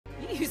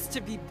used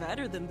to be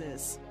better than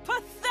this.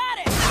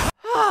 Pathetic!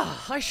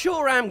 I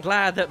sure am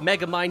glad that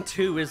Megamind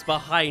 2 is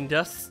behind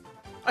us.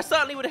 I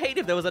certainly would hate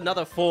if there was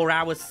another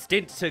 4-hour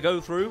stint to go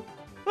through.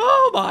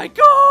 Oh my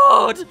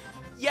god!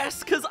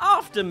 Yes, because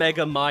after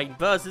Megamind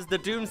versus the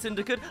Doom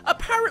Syndicate,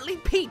 apparently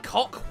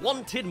Peacock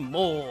wanted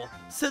more.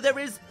 So there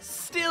is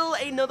still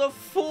another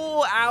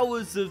 4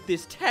 hours of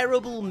this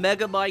terrible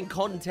Megamind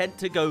content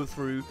to go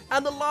through,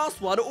 and the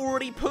last one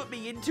already put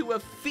me into a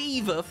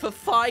fever for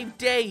 5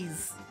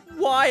 days.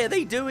 Why are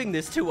they doing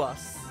this to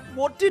us?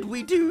 What did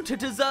we do to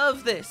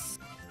deserve this?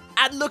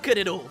 And look at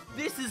it all.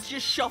 This is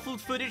just shuffled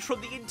footage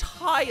from the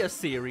entire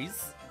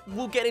series.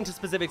 We'll get into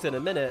specifics in a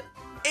minute.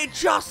 It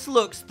just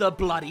looks the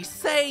bloody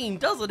same,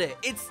 doesn't it?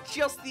 It's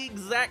just the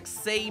exact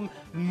same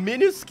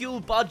minuscule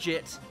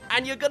budget,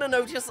 and you're gonna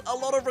notice a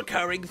lot of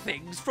recurring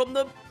things from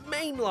the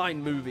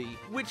mainline movie,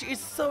 which is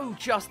so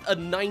just a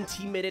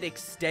 90-minute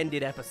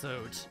extended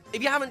episode.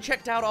 If you haven't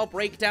checked out our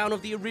breakdown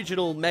of the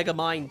original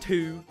Megamind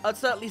 2, I'd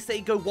certainly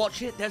say go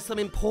watch it. There's some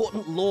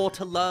important lore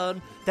to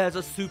learn. There's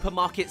a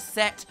supermarket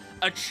set,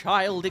 a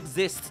child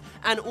exists,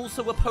 and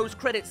also a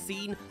post-credit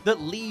scene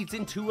that leads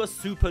into a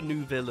super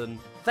new villain.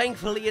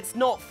 Thankfully, it's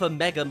not for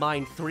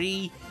Megamind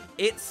 3,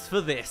 it's for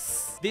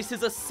this. This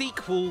is a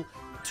sequel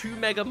to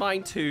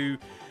Megamind 2,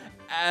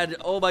 and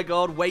oh my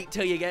god, wait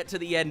till you get to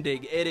the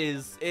ending. It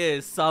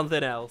is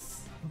something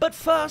else. But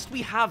first,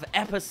 we have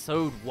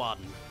episode 1,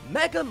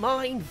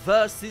 Megamind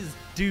vs.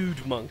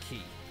 Dude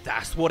Monkey.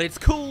 That's what it's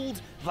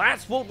called.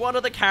 That's what one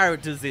of the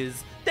characters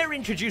is. They're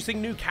introducing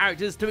new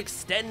characters to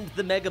extend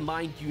the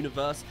Megamind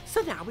universe,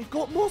 so now we've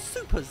got more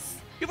supers.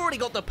 You've already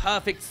got the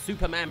perfect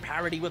Superman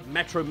parody with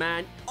Metro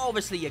Man.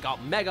 Obviously, you got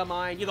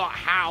Megamind, you got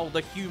Hal the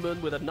human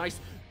with a nice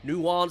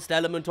nuanced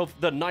element of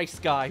the nice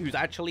guy who's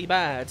actually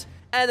bad.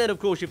 And then, of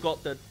course, you've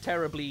got the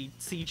terribly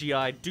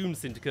CGI Doom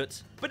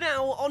Syndicate. But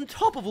now, on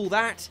top of all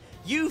that,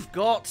 you've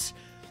got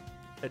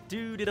a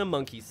dude in a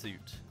monkey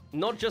suit.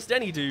 Not just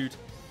any dude.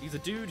 He's a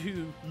dude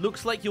who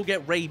looks like you'll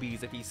get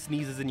rabies if he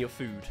sneezes in your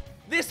food.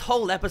 This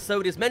whole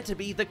episode is meant to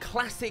be the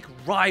classic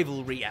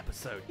rivalry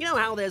episode. You know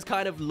how there's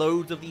kind of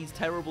loads of these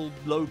terrible,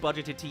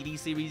 low-budgeted TV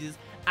series,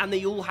 and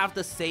they all have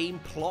the same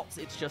plots?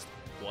 It's just,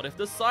 what if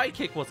the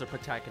sidekick was a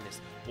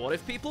protagonist? What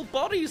if people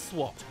body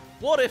swapped?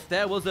 What if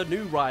there was a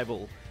new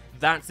rival?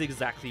 That's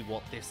exactly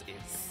what this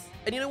is.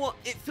 And you know what?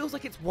 It feels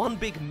like it's one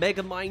big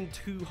Megamind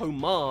 2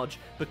 homage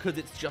because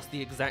it's just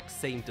the exact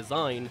same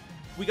design.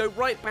 We go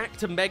right back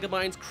to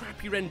Megamind's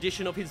crappy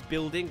rendition of his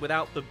building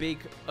without the big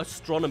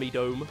astronomy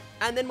dome.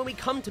 And then when we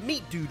come to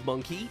meet Dude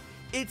Monkey,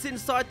 it's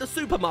inside the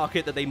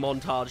supermarket that they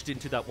montaged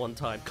into that one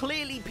time.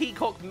 Clearly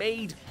Peacock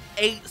made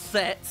 8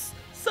 sets,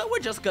 so we're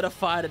just gonna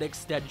find an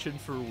extension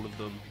for all of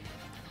them.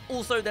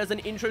 Also, there's an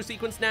intro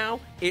sequence now.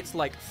 It's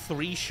like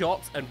 3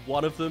 shots, and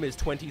one of them is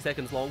 20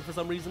 seconds long for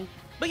some reason.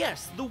 But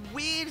yes, the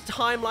weird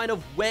timeline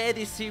of where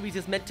this series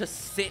is meant to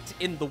sit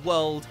in the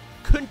world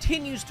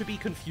continues to be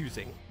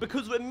confusing,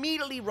 because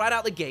immediately right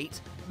out the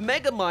gate,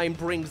 Megamind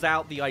brings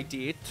out the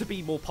idea to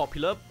be more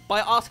popular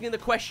by asking the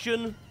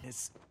question,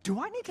 do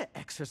I need to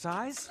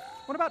exercise?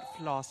 What about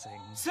flossing?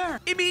 Sir!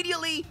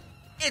 Immediately,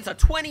 it's a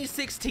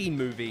 2016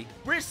 movie.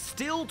 We're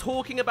still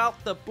talking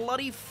about the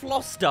bloody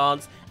floss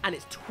dance, and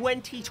it's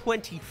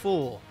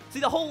 2024. See,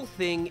 the whole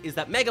thing is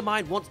that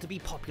Megamind wants to be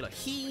popular.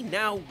 He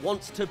now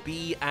wants to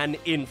be an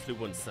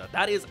influencer.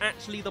 That is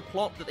actually the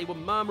plot that they were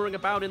murmuring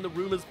about in the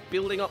rumors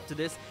building up to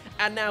this,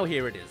 and now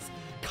here it is.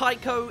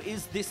 Kaiko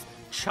is this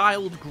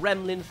child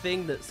gremlin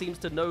thing that seems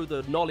to know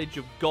the knowledge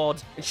of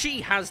God, and she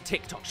has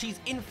TikTok.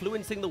 She's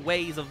influencing the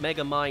ways of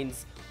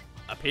Megamind's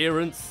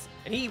appearance,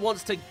 and he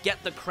wants to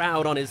get the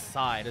crowd on his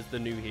side as the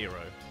new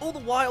hero. All the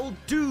while,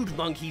 Dude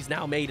Monkey's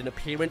now made an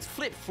appearance,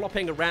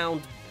 flip-flopping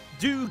around,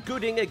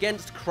 do-gooding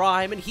against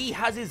crime, and he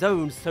has his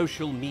own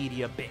social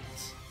media bit.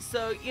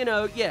 So, you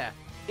know, yeah,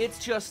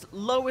 it's just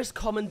lowest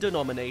common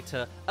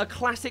denominator, a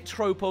classic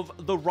trope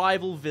of the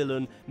rival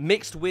villain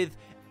mixed with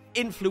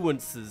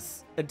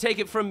influencers. And take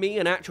it from me,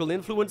 an actual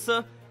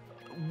influencer,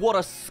 what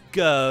a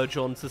scourge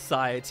on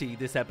society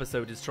this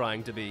episode is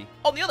trying to be.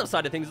 On the other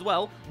side of things as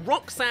well,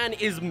 Roxanne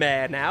is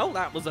mayor now.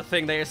 That was a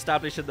thing they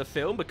established in the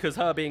film because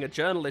her being a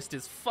journalist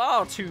is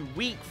far too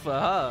weak for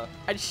her.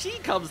 And she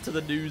comes to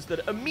the news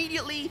that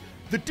immediately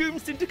the Doom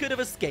Syndicate have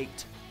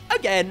escaped.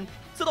 Again.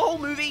 So the whole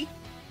movie,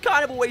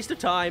 kind of a waste of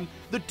time.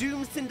 The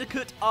Doom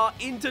Syndicate are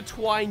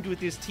intertwined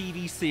with this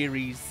TV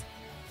series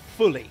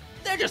fully.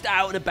 They're just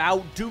out and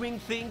about doing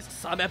things.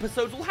 Some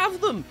episodes will have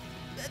them.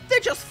 They're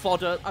just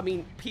fodder. I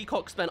mean,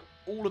 Peacock spent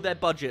all of their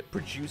budget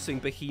producing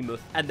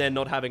Behemoth, and they're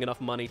not having enough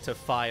money to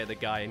fire the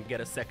guy and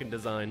get a second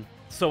design.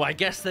 So I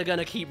guess they're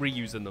gonna keep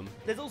reusing them.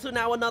 There's also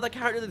now another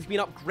character that's been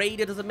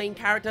upgraded as a main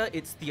character.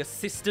 It's the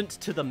assistant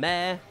to the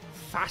mayor.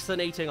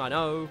 Fascinating, I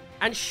know.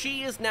 And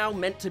she is now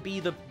meant to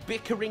be the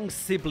bickering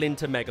sibling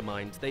to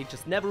Megamind. They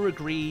just never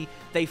agree.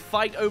 They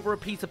fight over a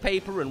piece of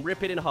paper and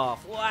rip it in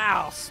half.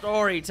 Wow,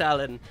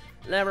 storytelling.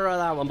 Never heard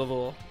that one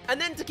before. And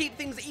then to keep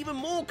things even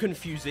more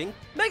confusing,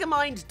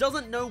 Megamind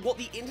doesn't know what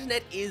the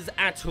internet is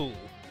at all.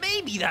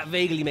 Maybe that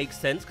vaguely makes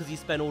sense because he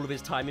spent all of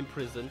his time in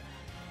prison.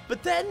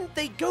 But then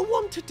they go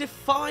on to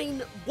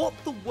define what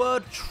the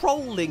word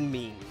trolling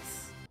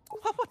means.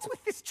 What's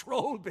with this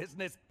troll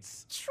business?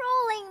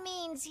 Trolling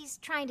means he's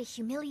trying to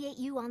humiliate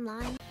you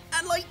online.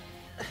 And like,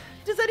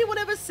 does anyone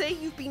ever say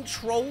you've been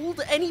trolled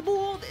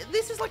anymore?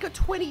 This is like a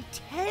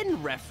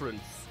 2010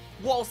 reference.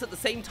 Whilst at the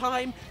same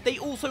time, they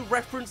also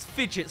reference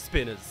fidget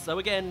spinners. So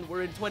again,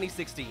 we're in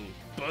 2016.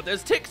 But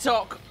there's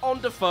TikTok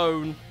on the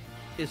phone.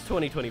 It's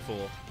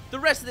 2024. The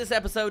rest of this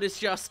episode is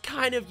just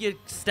kind of your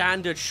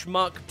standard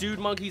schmuck. Dude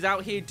Monkey's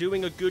out here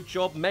doing a good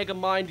job.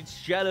 Megamind is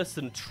jealous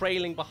and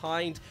trailing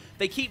behind.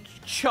 They keep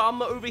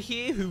Chum over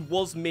here, who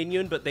was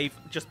Minion, but they've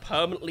just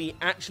permanently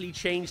actually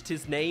changed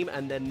his name,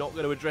 and they're not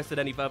going to address it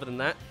any further than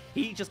that.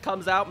 He just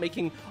comes out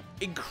making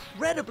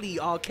incredibly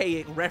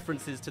archaic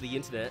references to the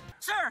internet.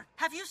 Sir,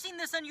 have you seen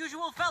this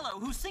unusual fellow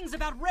who sings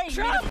about rain?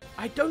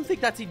 I don't think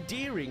that's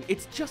endearing.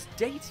 It's just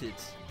dated.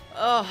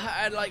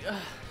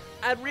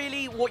 And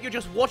really, what you're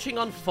just watching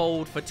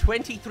unfold for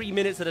 23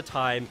 minutes at a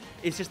time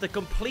is just a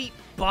complete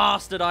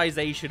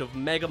bastardization of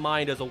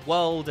Megamind as a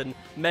world and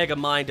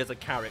Megamind as a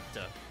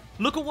character.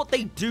 Look at what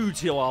they do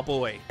to our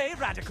boy. Hey,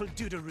 radical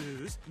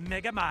doodaroos.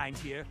 Megamind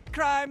here.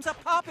 Crimes are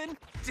poppin'.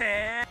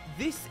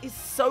 This is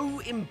so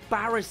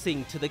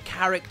embarrassing to the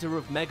character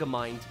of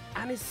Megamind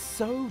and is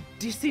so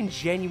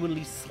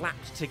disingenuously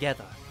slapped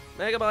together.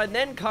 Megamind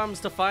then comes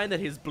to find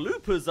that his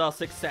bloopers are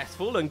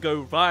successful and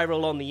go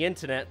viral on the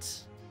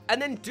internet.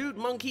 And then Dude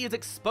Monkey is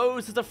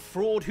exposed as a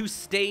fraud who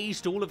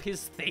staged all of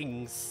his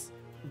things.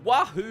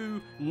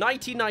 Wahoo!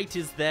 Nighty Night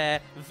is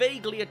there,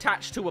 vaguely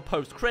attached to a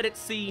post-credit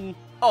scene.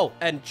 Oh,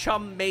 and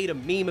Chum made a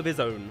meme of his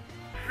own.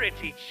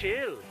 Pretty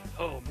chill,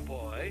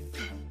 homeboy.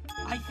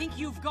 I think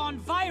you've gone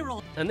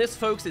viral. And this,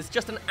 folks, is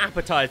just an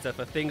appetizer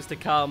for things to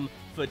come,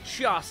 for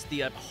just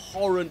the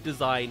abhorrent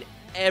design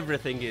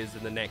everything is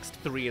in the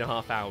next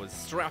 3.5 hours.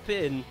 Strap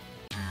in.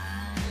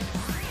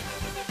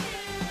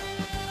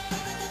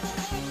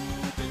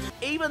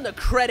 Even the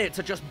credits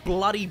are just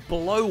bloody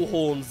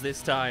blowhorns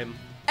this time.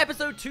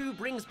 Episode 2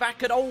 brings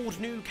back an old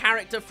new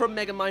character from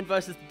Megamind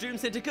vs. the Doom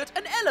Syndicate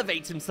and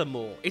elevates him some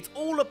more. It's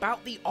all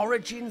about the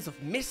origins of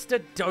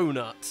Mr.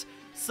 Donut.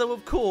 So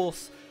of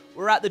course,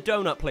 we're at the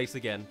donut place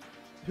again.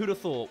 Who'd have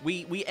thought?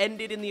 We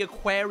ended in the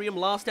aquarium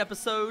last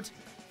episode.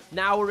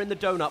 Now we're in the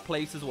donut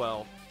place as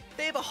well.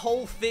 They have a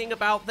whole thing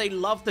about they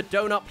love the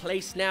donut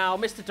place now.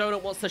 Mr.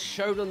 Donut wants to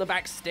show them the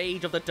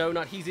backstage of the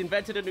donut. He's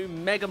invented a new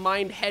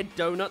Megamind head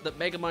donut that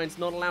Megamind's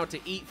not allowed to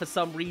eat for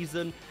some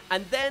reason.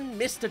 And then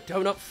Mr.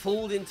 Donut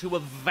falls into a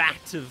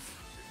vat of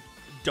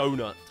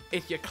donut.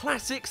 It's your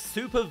classic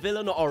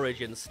supervillain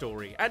origin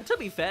story. And to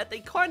be fair, they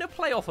kind of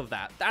play off of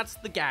that. That's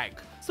the gag.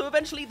 So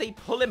eventually they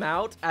pull him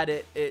out and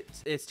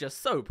it's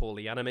just so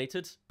poorly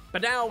animated.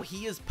 But now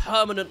he is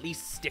permanently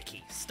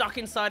sticky, stuck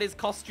inside his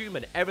costume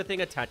and everything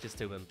attaches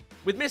to him.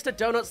 With Mr.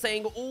 Donut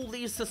saying all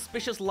these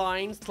suspicious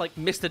lines like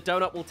Mr.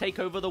 Donut will take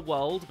over the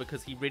world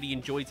because he really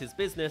enjoys his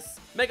business,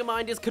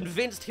 Megamind is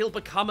convinced he'll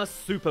become a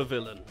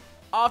supervillain.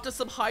 After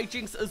some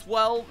hijinks as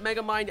well,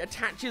 Megamind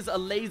attaches a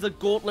laser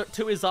gauntlet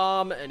to his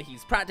arm and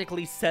he's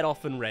practically set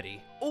off and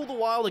ready. All the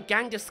while, the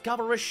gang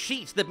discover a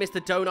sheet that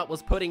Mr. Donut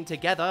was putting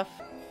together.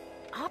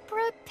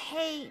 Opera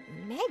pay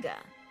mega.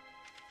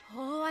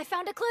 Oh, I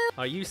found a clue.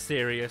 Are you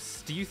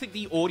serious? Do you think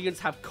the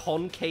audience have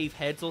concave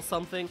heads or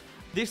something?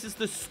 This is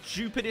the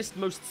stupidest,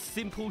 most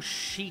simple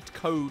sheet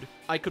code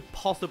I could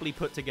possibly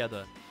put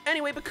together.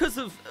 Anyway, because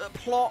of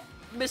plot,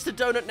 Mr.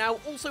 Donut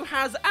now also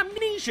has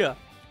amnesia.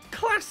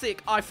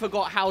 Classic I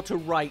forgot how to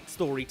write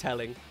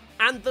storytelling.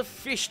 And the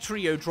fish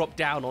trio drop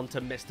down onto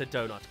Mr.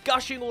 Donut,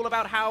 gushing all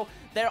about how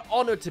they're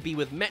honored to be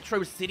with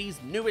Metro City's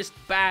newest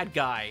bad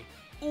guy.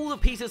 All the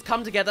pieces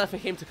come together for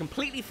him to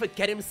completely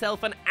forget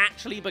himself and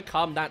actually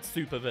become that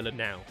supervillain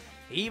now.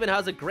 He even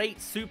has a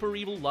great super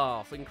evil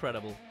laugh,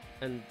 incredible.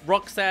 And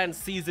Roxanne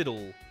sees it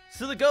all.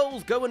 So the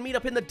girls go and meet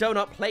up in the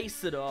donut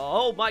place and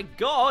oh my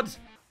god!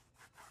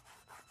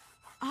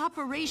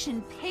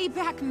 Operation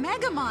Payback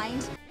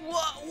Megamind?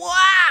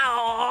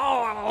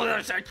 Wow!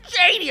 That's a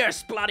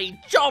genius bloody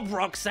job,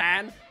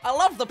 Roxanne! I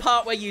love the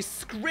part where you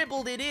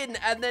scribbled it in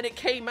and then it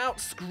came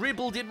out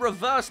scribbled in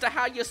reverse to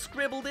how you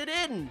scribbled it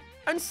in.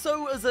 And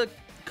so, as a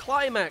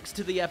climax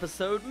to the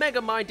episode,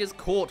 Megamind is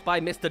caught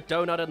by Mr.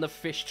 Donut and the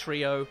fish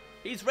trio.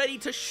 He's ready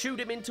to shoot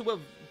him into a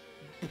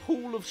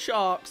pool of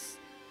sharks.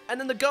 And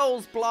then the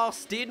girls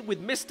blast in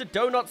with Mr.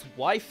 Donut's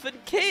wife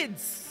and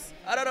kids.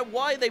 I don't know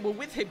why they were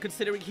with him,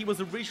 considering he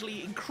was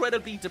originally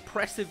incredibly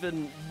depressive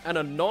and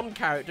a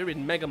non-character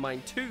in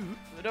Megamind 2.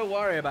 But don't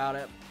worry about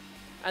it.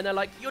 And they're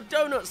like, your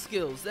donut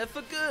skills, they're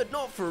for good,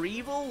 not for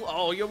evil.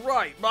 Oh, you're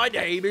right, my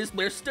name is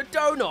Mr.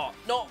 Donut,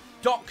 not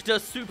Dr.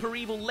 Super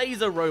Evil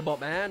Laser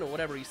Robot Man, or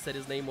whatever he said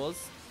his name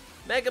was.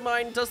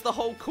 Megamind does the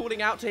whole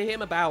calling out to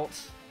him about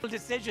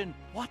Decision.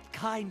 What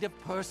kind of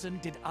person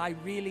did I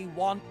really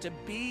want to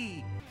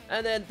be?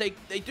 And then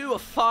they do a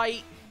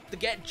fight, they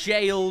get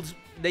jailed,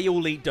 they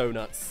all eat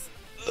donuts.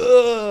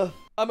 Ugh.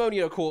 I'm only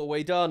a quarter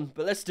way done,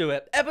 but let's do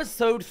it.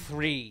 Episode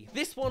 3.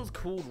 This one's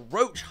called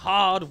Roach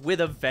Hard with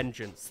a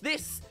Vengeance.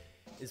 This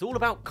is all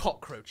about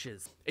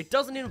cockroaches. It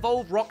doesn't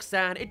involve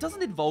Roxanne, it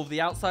doesn't involve the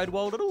outside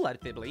world at all, I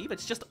believe.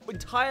 It's just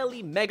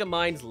entirely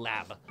Megamind's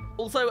lab.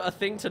 Also, a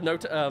thing to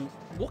note,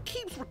 what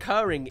keeps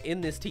recurring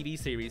in this TV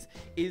series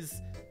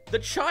is the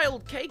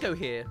child Keiko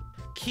here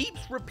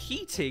keeps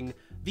repeating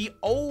the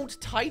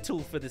old title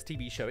for this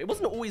TV show. It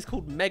wasn't always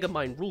called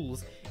Megamind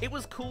Rules, it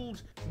was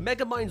called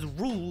Megamind's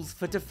Rules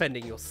for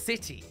Defending Your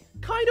City.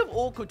 Kind of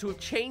awkward to have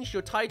changed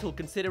your title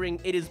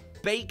considering it is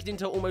baked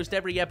into almost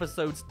every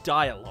episode's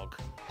dialogue.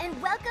 And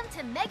welcome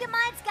to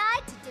Megamind's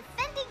Guide to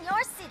Defending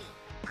Your City.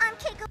 I'm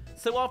Keiko.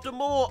 So after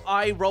more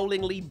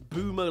eye-rollingly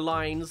boomer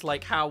lines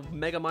like how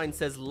Megamind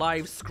says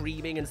live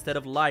screaming instead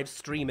of live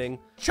streaming,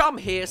 Chum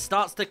here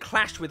starts to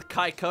clash with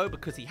Keiko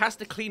because he has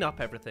to clean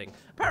up everything.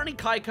 Apparently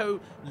Keiko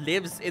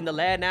lives in the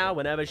lair now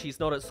whenever she's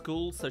not at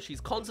school, so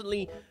she's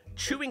constantly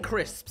chewing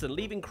crisps and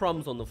leaving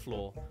crumbs on the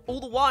floor. All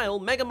the while,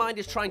 Megamind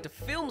is trying to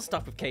film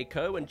stuff with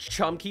Keiko and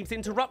Chum keeps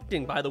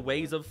interrupting by the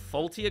ways of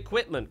faulty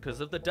equipment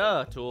because of the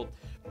dirt or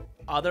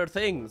other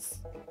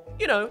things.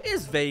 You know,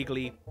 it's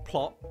vaguely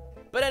plot.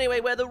 But anyway,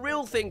 where the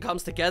real thing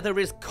comes together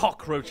is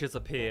cockroaches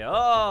appear.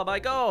 Oh my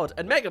god.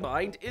 And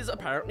Megamind is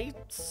apparently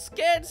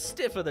scared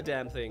stiff of the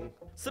damn thing.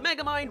 So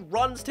Megamind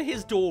runs to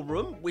his dorm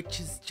room, which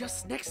is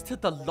just next to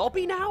the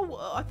lobby now?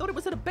 I thought it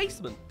was in a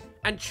basement.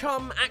 And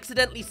Chum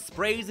accidentally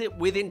sprays it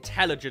with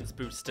intelligence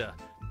booster.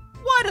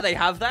 Why do they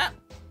have that?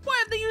 Why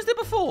have they used it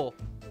before?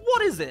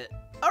 What is it?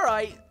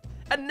 Alright.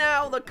 And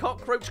now the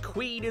cockroach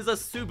queen is a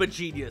super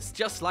genius,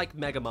 just like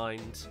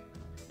Megamind.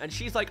 And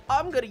she's like,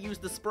 I'm gonna use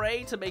the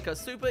spray to make a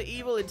super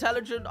evil,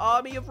 intelligent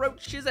army of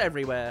roaches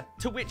everywhere.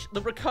 To which the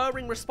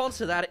recurring response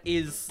to that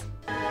is...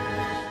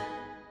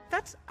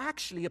 That's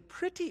actually a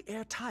pretty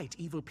airtight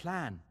evil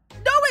plan.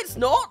 No, it's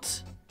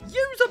not!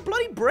 Use a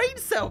bloody brain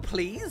cell,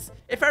 please!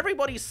 If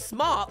everybody's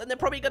smart, then they're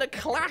probably gonna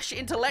clash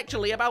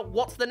intellectually about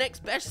what's the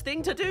next best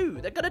thing to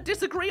do. They're gonna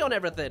disagree on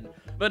everything.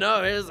 But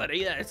no,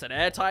 it's an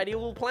airtight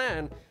evil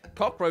plan.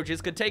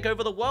 Cockroaches could take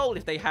over the world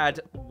if they had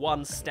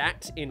one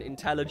stat in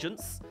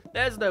intelligence.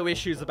 There's no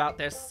issues about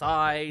their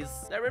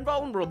size. They're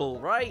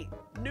invulnerable, right?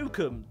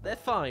 Nuke 'em. They're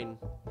fine.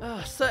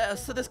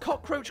 So this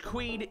cockroach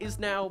queen is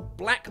now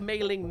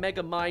blackmailing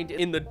Megamind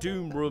in the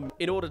Doom room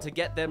in order to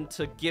get them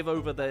to give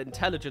over the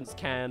intelligence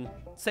can,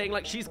 saying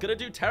like she's gonna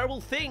do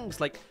terrible things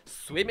like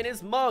swim in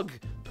his mug,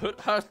 put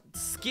her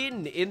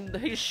skin in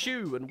his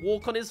shoe and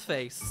walk on his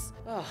face.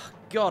 Oh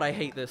god, I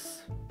hate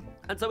this.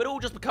 And so it all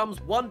just becomes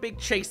one big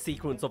chase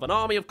sequence of an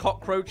army of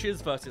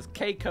cockroaches versus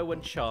Keiko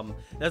and Chum.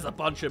 There's a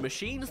bunch of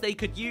machines they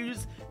could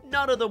use,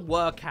 none of them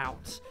work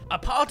out. A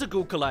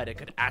particle collider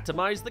could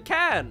atomize the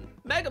can.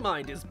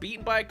 Megamind is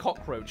beaten by a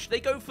cockroach.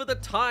 They go for the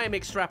time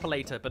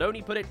extrapolator, but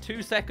only put it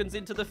 2 seconds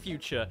into the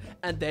future,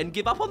 and then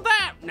give up on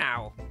that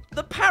now.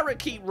 The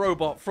parakeet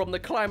robot from the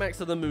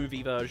climax of the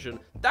movie version,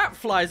 that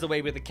flies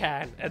away with the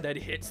can, and then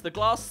hits the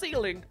glass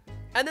ceiling.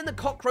 And then the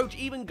cockroach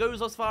even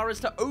goes as far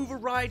as to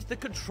override the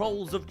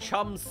controls of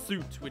Chum's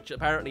suit, which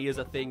apparently is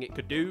a thing it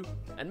could do.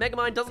 And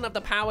Megamind doesn't have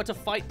the power to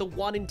fight the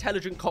one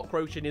intelligent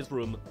cockroach in his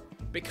room,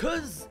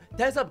 because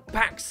there's a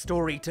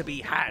backstory to be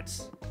had.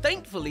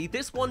 Thankfully,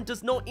 this one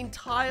does not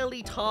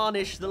entirely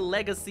tarnish the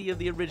legacy of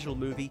the original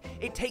movie.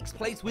 It takes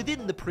place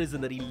within the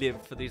prison that he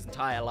lived for his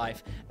entire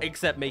life,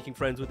 except making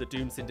friends with the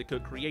Doom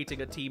Syndicate,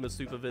 creating a team of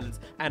supervillains,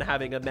 and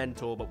having a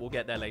mentor, but we'll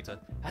get there later.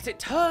 As it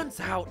turns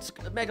out,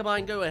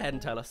 Megamind, go ahead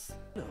and tell us.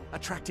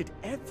 Attracted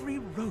every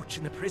roach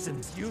in the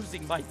prison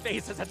using my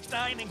face as a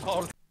dining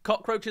hall.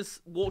 Cockroaches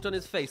walked on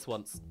his face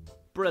once.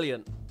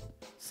 Brilliant.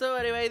 So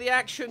anyway, the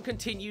action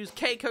continues.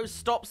 Keiko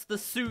stops the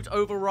suit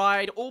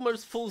override,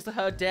 almost falls to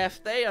her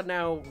death. They are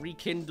now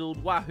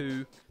rekindled,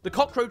 wahoo. The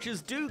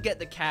cockroaches do get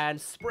the can,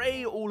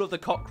 spray all of the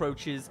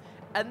cockroaches,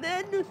 and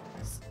then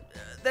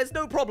there's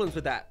no problems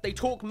with that. They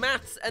talk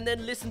maths and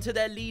then listen to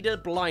their leader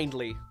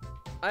blindly.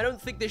 I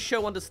don't think this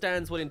show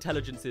understands what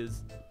intelligence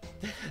is.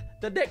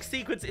 The next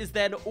sequence is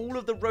then all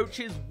of the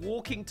roaches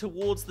walking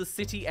towards the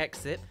city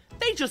exit.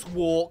 They just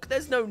walk.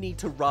 There's no need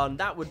to run.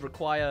 That would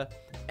require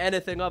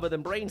anything other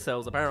than brain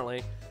cells,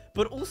 apparently.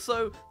 But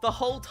also, the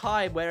whole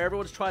time where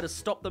everyone's trying to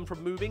stop them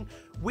from moving,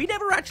 we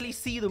never actually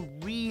see them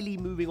really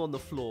moving on the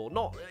floor.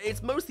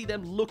 It's mostly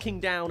them looking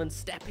down and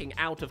stepping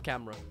out of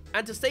camera.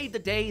 And to save the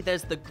day,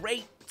 there's the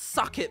great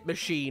suck it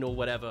machine or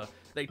whatever.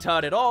 They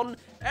turn it on,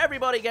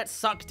 everybody gets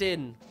sucked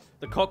in.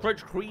 The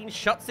cockroach queen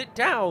shuts it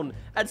down,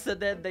 and so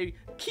then they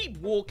keep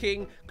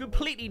walking,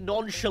 completely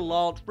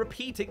nonchalant,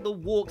 repeating the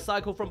walk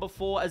cycle from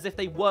before as if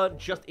they weren't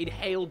just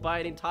inhaled by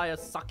an entire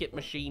suck-it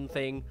machine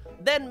thing.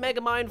 Then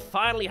Megamind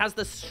finally has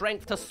the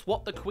strength to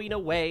swat the queen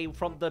away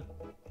from the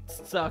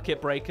circuit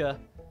breaker,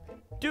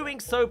 doing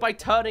so by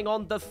turning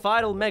on the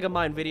final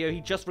Megamind video he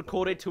just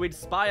recorded to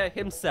inspire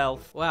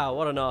himself. Wow,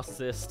 what a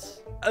narcissist.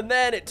 And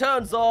then it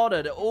turns on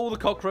and all the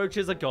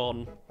cockroaches are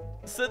gone.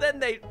 So then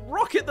they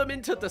rocket them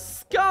into the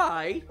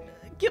sky.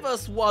 Give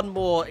us one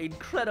more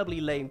incredibly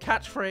lame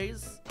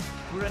catchphrase.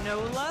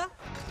 Granola?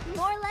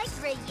 More like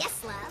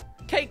Grayesla.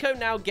 Keiko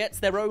now gets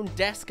their own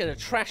desk and a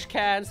trash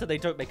can so they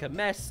don't make a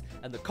mess,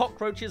 and the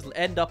cockroaches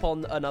end up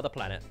on another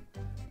planet.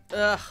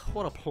 Ugh,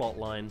 what a plot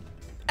line.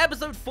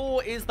 Episode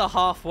 4 is the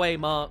halfway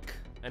mark,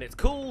 and it's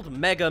called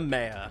Mega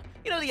Mayor.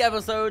 You know the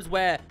episodes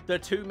where the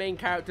two main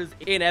characters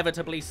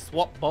inevitably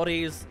swap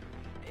bodies?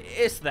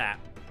 It's that.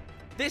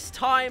 This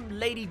time,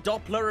 Lady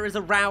Doppler is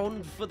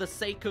around for the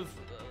sake of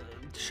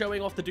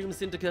showing off the Doom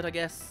Syndicate, I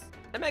guess.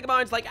 And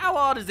Megamind's like, how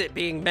hard is it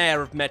being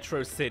mayor of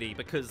Metro City?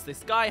 Because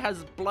this guy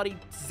has bloody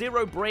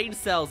 0 brain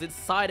cells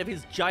inside of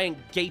his giant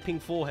gaping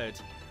forehead.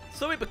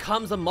 So it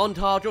becomes a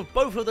montage of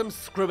both of them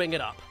screwing it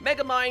up.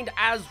 Megamind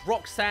as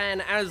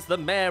Roxanne as the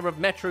mayor of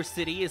Metro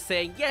City is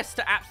saying yes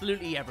to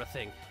absolutely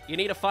everything. You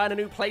need to find a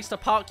new place to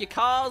park your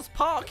cars?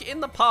 Park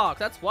in the park.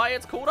 That's why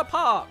it's called a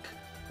park.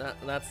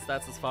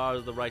 That's as far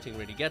as the writing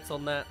really gets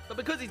on that. But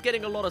because he's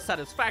getting a lot of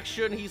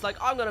satisfaction, he's like,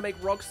 I'm gonna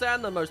make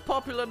Roxanne the most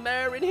popular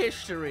mayor in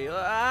history.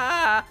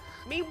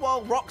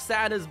 Meanwhile,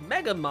 Roxanne as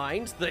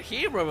Megamind, the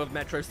hero of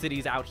Metro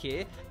City's out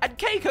here, and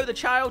Keiko the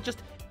child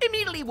just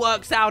immediately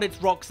works out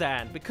it's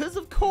Roxanne, because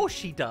of course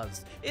she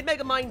does. In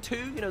Megamind 2,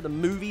 you know, the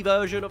movie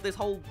version of this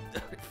whole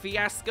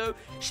fiasco,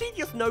 she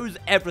just knows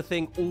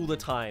everything all the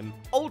time.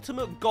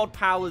 Ultimate god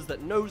powers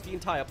that knows the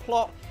entire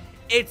plot.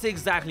 It's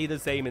exactly the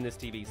same in this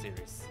TV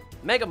series.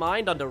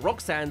 Megamind under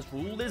Roxanne's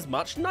rule is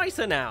much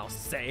nicer now,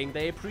 saying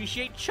they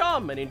appreciate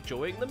charm and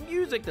enjoying the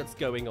music that's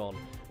going on.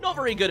 Not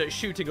very good at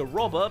shooting a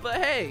robber, but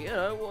hey, you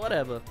know,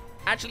 whatever.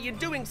 Actually, in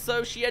doing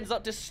so, she ends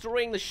up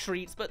destroying the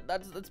streets, but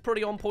that's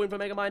pretty on point for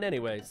Megamind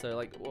anyway, so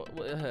like,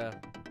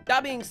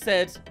 That being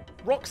said,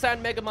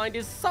 Roxanne Megamind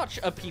is such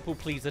a people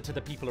pleaser to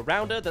the people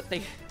around her that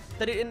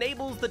it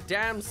enables the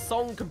damn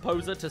song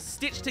composer to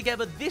stitch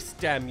together this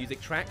damn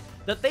music track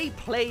that they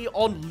play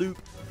on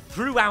loop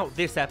throughout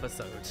this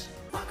episode.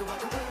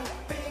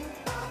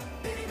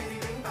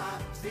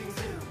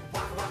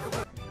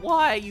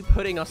 Why are you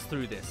putting us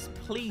through this?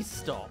 Please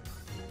stop.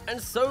 And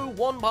so,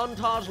 one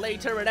montage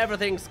later and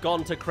everything's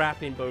gone to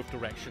crap in both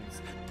directions.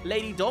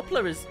 Lady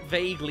Doppler is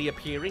vaguely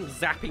appearing,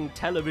 zapping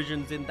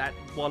televisions in that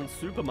one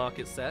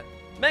supermarket set.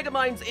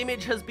 Megamind's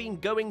image has been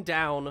going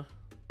down,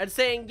 and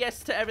saying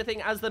yes to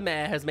everything as the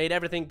mayor has made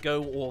everything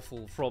go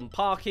awful, from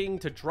parking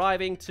to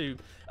driving to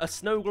a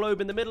snow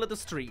globe in the middle of the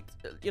street.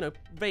 You know,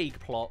 vague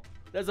plot.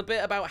 There's a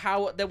bit about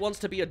how there wants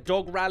to be a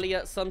dog rally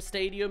at some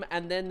stadium,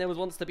 and then there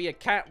wants to be a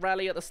cat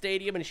rally at the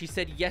stadium, and she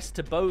said yes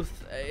to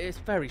both. It's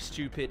very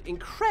stupid.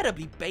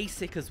 Incredibly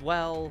basic as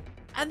well.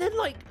 And then,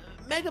 like,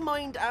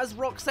 Megamind as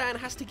Roxanne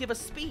has to give a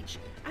speech,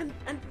 and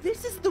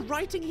this is the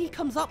writing he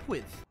comes up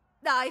with.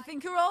 I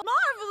think you're all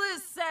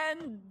marvelous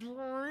and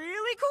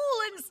really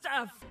cool and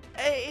stuff.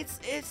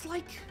 It's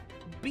like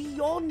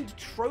beyond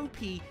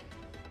tropey.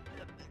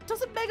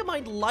 Doesn't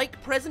Megamind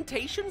like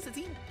presentations?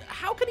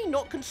 How can he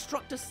not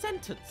construct a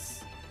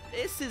sentence?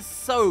 This is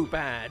so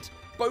bad,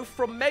 both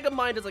from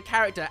Megamind as a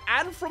character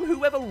and from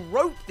whoever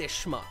wrote this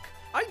schmuck.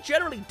 I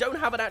generally don't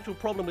have an actual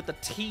problem with the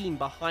team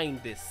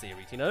behind this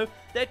series, you know?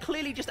 They're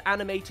clearly just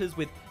animators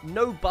with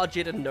no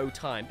budget and no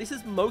time. This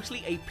is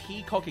mostly a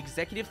Peacock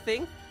executive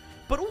thing,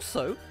 but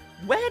also,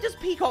 where does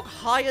Peacock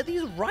hire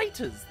these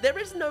writers? There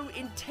is no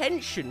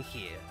intention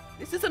here.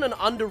 This isn't an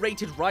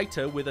underrated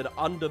writer with an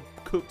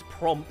undercooked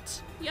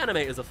prompt. The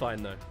animators are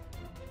fine though.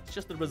 It's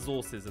just the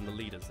resources and the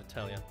leaders, I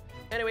tell ya.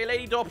 Anyway,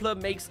 Lady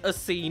Doppler makes a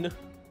scene.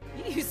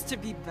 You used to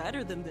be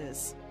better than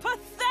this.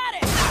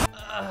 Pathetic!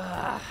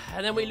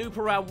 And then we loop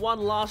around one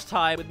last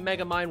time with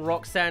Megamind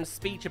Roxanne's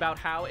speech about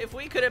how if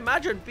we could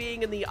imagine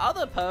being in the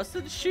other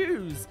person's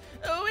shoes,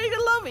 we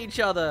could love each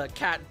other,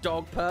 cat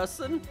dog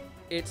person.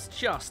 It's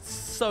just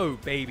so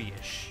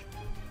babyish.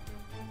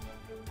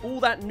 All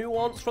that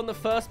nuance from the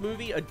first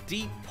movie, a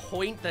deep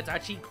point that's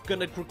actually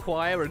gonna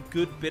require a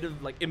good bit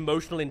of like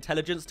emotional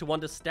intelligence to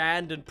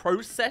understand and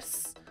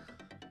process,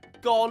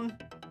 gone.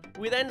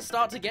 We then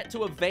start to get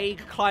to a vague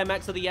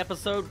climax of the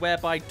episode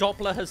whereby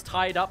Doppler has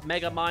tied up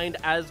Megamind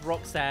as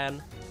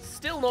Roxanne.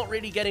 Still not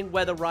really getting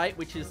weather right,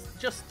 which is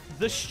just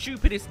the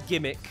stupidest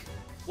gimmick.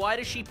 Why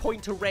does she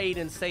point to rain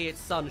and say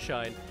it's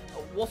sunshine?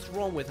 What's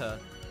wrong with her?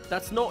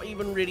 That's not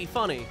even really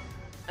funny.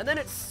 And then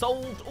it's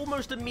solved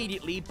almost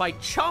immediately by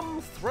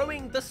Chum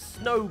throwing the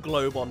snow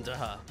globe onto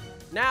her.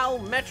 Now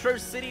Metro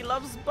City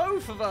loves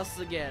both of us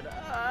again.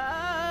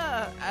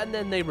 And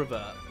then they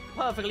revert.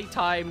 Perfectly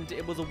timed,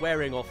 it was a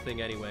wearing off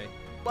thing anyway.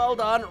 Well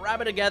done,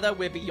 wrap it together,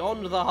 we're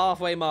beyond the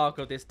halfway mark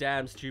of this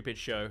damn stupid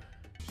show.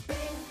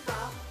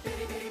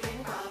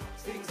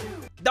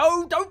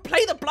 No, don't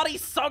play the bloody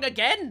song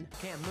again!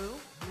 Can't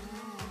move,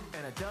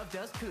 and a dove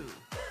does coo,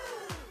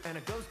 and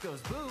a ghost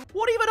goes boo.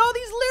 What even are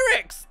these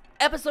lyrics?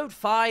 Episode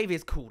 5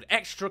 is called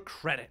Extra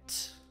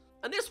Credit.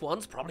 And this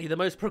one's probably the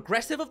most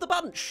progressive of the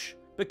bunch.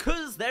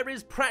 Because there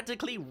is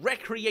practically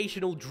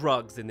recreational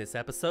drugs in this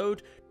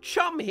episode,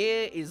 Chum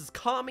here is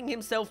calming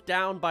himself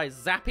down by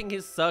zapping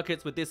his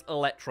circuits with this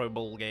electro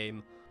ball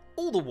game.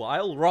 All the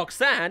while,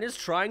 Roxanne is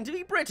trying to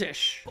be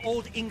British.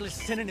 Old English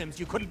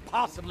synonyms you couldn't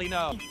possibly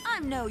know.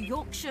 I'm no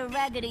Yorkshire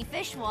raggedy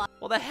fishwife.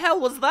 What the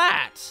hell was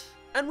that?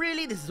 And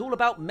really, this is all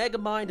about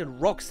Megamind and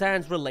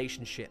Roxanne's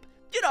relationship.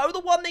 You know, the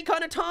one they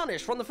kind of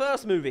tarnished from the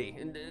first movie,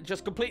 and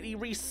just completely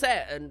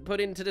reset and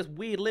put into this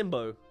weird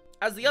limbo.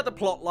 As the other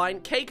plot line,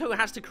 Keiko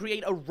has to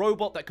create a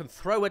robot that can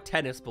throw a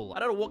tennis ball. I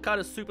don't know what kind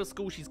of super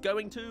school she's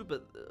going to,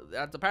 but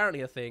that's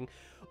apparently a thing.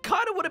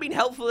 Kind of would have been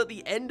helpful at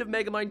the end of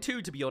Megamind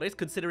 2, to be honest,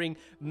 considering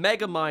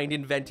Megamind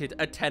invented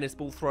a tennis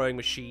ball throwing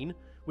machine,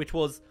 which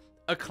was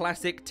a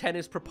classic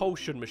tennis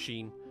propulsion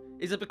machine.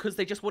 Is it because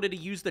they just wanted to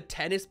use the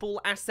tennis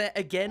ball asset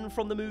again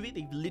from the movie?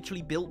 They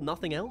literally built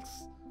nothing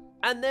else?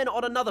 And then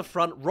on another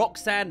front,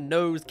 Roxanne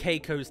knows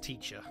Keiko's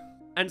teacher.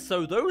 And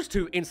so those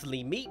two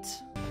instantly meet.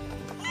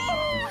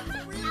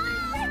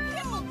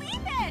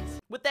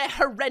 With their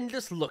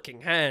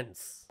horrendous-looking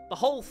hands. The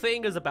whole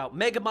thing is about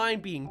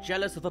Megamind being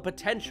jealous of a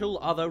potential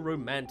other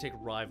romantic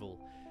rival.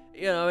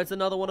 You know, it's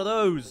another one of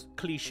those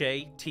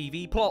cliche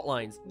TV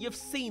plotlines. You've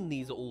seen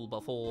these all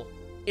before.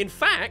 In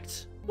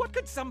fact, What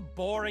could some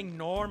boring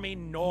normie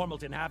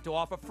Normalton have to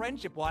offer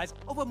friendship-wise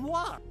over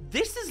moi?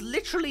 this is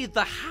literally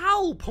the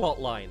Howl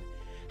plotline.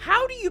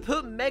 How do you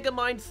put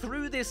Megamind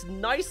through this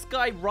nice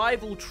guy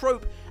rival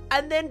trope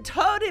and then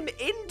turn him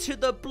into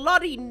the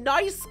bloody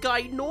nice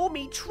guy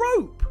normie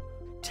trope?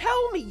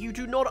 Tell me you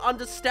do not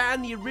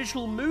understand the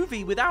original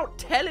movie without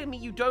telling me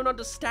you don't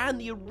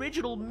understand the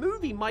original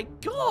movie, my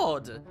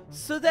god!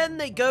 So then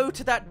they go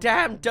to that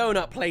damn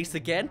donut place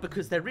again,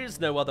 because there is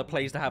no other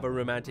place to have a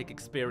romantic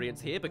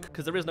experience here,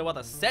 because there is no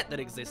other set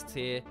that exists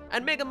here.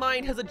 And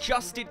Megamind has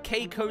adjusted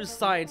Keiko's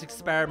science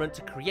experiment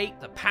to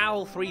create the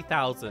PAL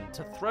 3000,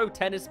 to throw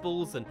tennis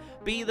balls and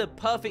be the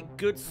perfect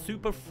good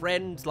super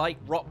friend like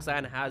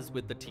Roxanne has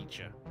with the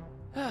teacher.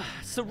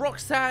 So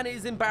Roxanne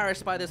is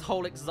embarrassed by this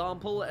whole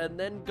example and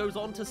then goes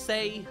on to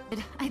say,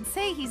 I'd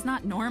say he's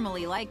not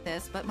normally like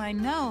this, but my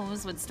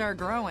nose would start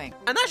growing.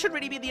 and that should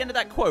really be the end of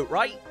that quote,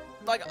 right?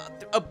 Like,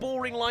 a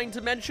boring line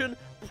to mention,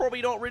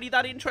 probably not really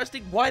that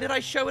interesting. Why did I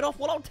show it off?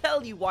 Well, I'll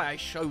tell you why I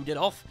showed it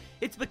off.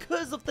 It's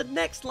because of the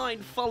next line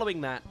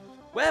following that,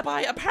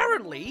 whereby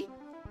apparently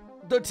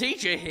the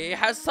teacher here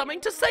has something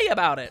to say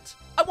about it.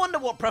 I wonder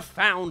what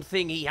profound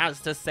thing he has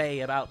to say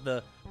about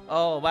the,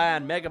 oh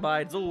man,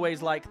 Megamind's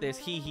always like this,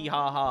 hee hee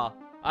ha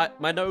ha.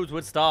 My nose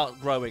would start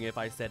growing if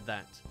I said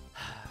that.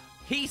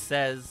 He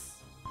says,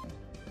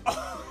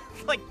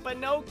 Like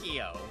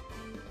Pinocchio.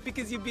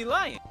 Because you'd be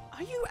lying.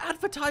 are you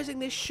advertising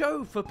this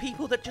show for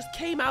people that just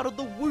came out of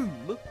the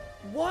womb?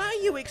 Why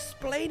are you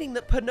explaining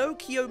that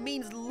Pinocchio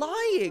means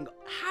lying?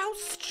 How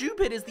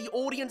stupid is the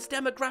audience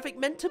demographic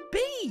meant to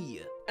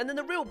be? And then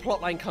the real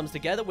plotline comes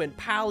together when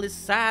Pal is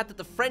sad that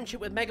the friendship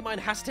with Megamind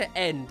has to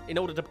end in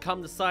order to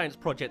become the science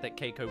project that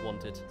Keiko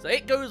wanted. So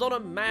it goes on a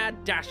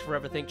mad dash for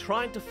everything,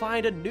 trying to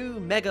find a new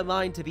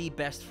Megamind to be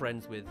best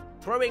friends with,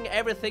 throwing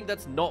everything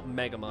that's not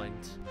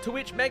Megamind. To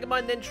which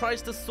Megamind then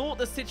tries to sort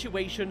the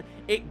situation,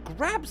 it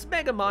grabs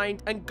Megamind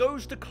and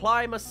goes to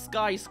climb a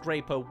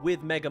skyscraper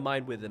with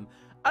Megamind with him.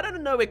 I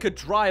don't know it could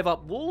drive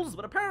up walls,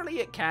 but apparently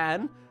it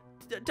can.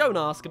 Don't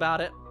ask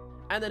about it.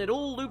 And then it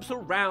all loops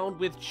around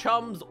with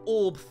Chum's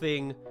orb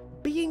thing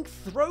being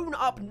thrown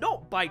up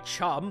not by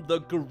Chum, the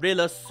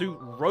gorilla suit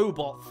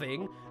robot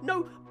thing,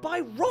 no,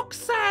 by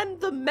Roxanne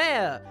the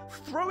mayor,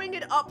 throwing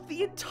it up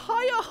the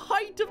entire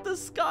height of the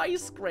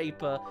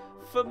skyscraper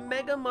for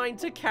Megamind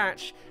to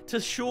catch to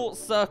short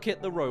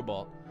circuit the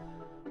robot.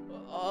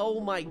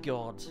 Oh my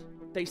god.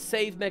 They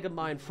save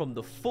Megamind from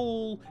the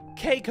fall,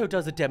 Keiko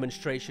does a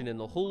demonstration in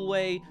the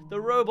hallway, the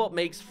robot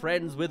makes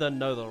friends with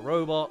another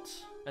robot,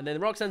 and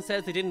then Roxanne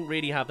says they didn't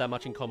really have that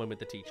much in common with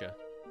the teacher.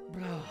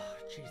 Oh,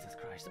 Jesus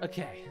Christ.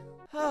 Okay.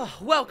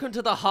 Welcome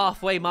to the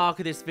halfway mark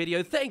of this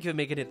video. Thank you for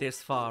making it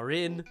this far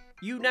in.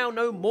 You now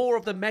know more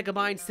of the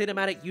Megamind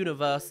cinematic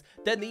universe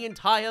than the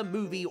entire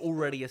movie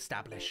already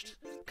established.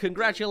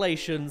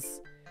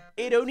 Congratulations.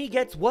 It only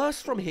gets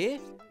worse from here.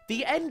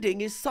 The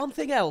ending is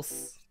something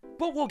else.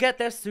 But we'll get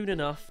there soon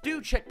enough.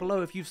 Do check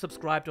below if you've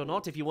subscribed or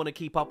not if you want to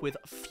keep up with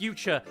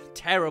future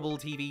terrible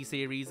TV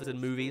series and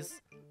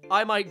movies.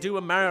 I might do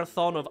a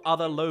marathon of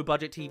other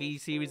low-budget TV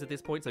series at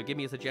this point, so give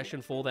me a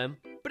suggestion for them.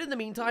 But in the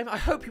meantime, I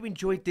hope you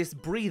enjoyed this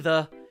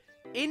breather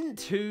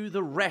into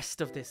the rest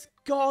of this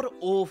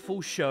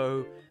god-awful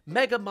show,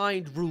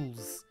 Megamind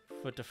Rules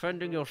for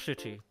Defending Your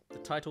City. The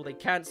title they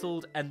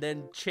cancelled and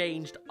then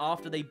changed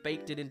after they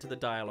baked it into the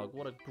dialogue.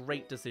 What a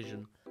great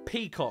decision.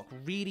 Peacock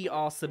really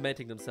are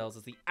cementing themselves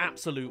as the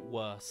absolute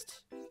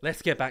worst.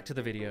 Let's get back to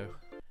the video.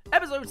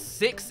 Episode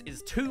 6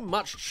 is Too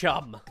Much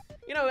Chum.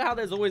 You know how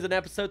there's always an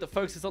episode that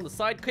focuses on the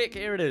sidekick?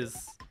 Here it is.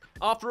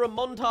 After a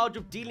montage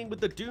of dealing with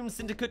the Doom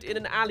Syndicate in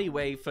an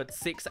alleyway for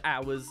 6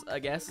 hours, I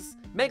guess,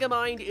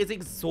 Megamind is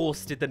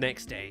exhausted the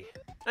next day.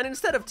 And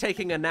instead of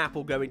taking a nap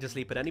or going to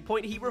sleep at any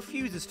point, he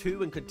refuses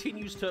to and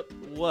continues to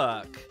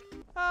work.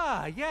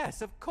 Ah,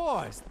 yes, of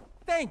course.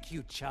 Thank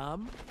you,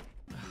 Chum.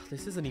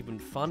 This isn't even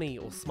funny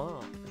or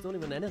smart. It's not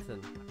even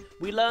anything.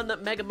 We learn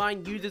that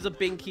Megamind uses a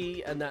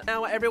binky and that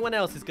now everyone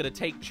else is going to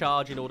take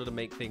charge in order to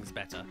make things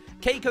better.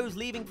 Keiko's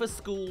leaving for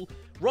school,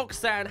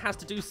 Roxanne has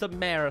to do some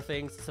mayor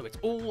things, so it's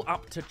all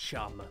up to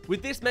Chum.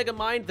 With this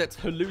Megamind that's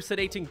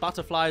hallucinating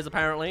butterflies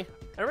apparently,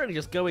 and really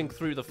just going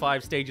through the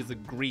 5 stages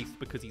of grief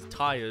because he's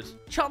tired,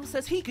 Chum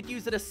says he could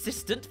use an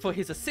assistant for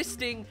his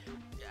assisting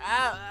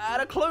at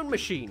a clone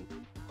machine.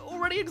 Or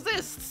already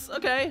exists.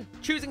 Okay.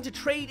 Choosing to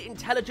trade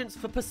intelligence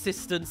for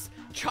persistence,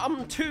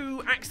 Chum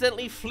 2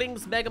 accidentally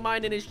flings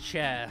Megamind in his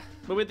chair.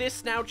 But with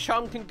this now,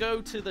 Chum can go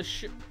to the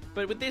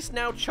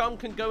Chum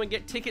can go and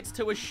get tickets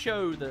to a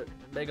show that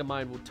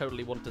Megamind will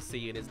totally want to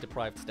see in his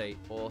deprived state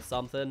or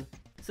something.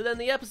 So then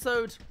the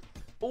episode,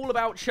 all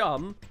about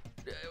Chum,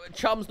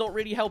 Chum's not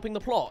really helping the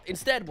plot.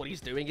 Instead, what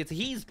he's doing is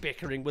he's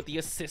bickering with the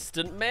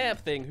assistant mayor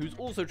thing, who's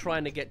also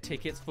trying to get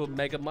tickets for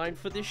Megamind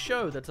for this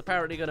show that's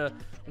apparently gonna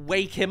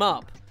wake him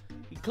up.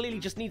 He clearly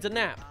just needs a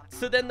nap.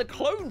 So then the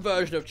clone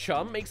version of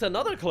Chum makes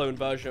another clone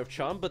version of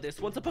Chum, but this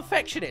one's a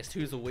perfectionist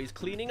who's always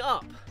cleaning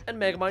up. And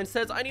Megamind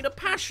says, I need a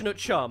passionate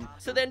Chum.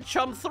 So then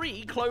Chum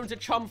 3 clones a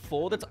Chum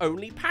 4 that's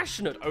only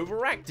passionate,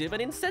 overactive,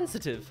 and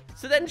insensitive.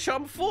 So then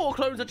Chum 4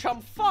 clones a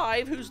Chum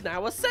 5 who's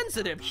now a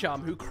sensitive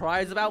Chum who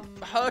cries about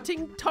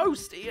hurting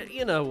toast.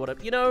 You know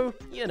what, you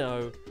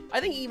know. I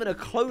think even a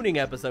cloning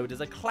episode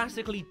is a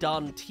classically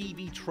done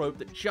TV trope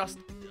that just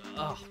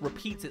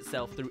repeats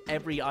itself through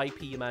every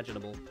IP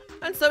imaginable.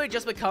 And so it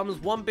just becomes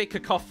one big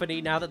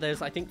cacophony now that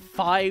there's, I think,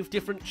 5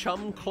 different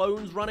Chum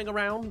clones running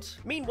around.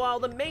 Meanwhile,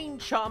 the main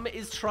Chum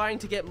is trying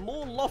to get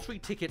more lottery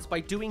tickets by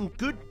doing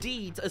good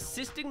deeds,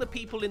 assisting the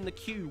people in the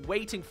queue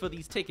waiting for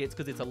these tickets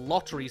because it's a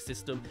lottery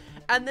system.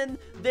 And then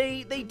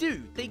they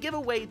give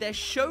away their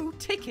show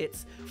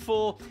tickets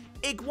for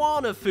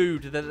iguana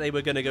food that they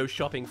were going to go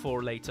shopping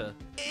for later.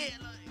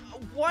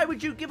 Why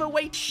would you give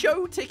away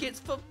show tickets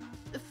for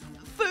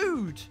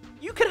food?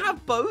 You can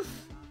have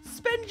both.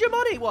 Spend your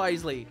money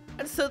wisely.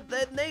 And so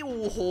then they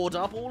all hoard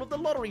up all of the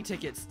lottery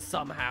tickets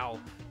somehow.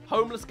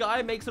 Homeless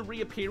guy makes a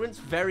reappearance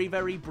very,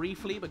 very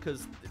briefly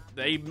because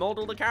they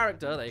model the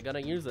character, they're gonna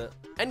use it.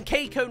 And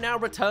Keiko now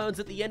returns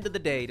at the end of the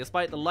day.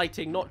 Despite the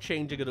lighting not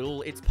changing at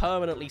all, it's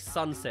permanently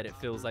sunset, it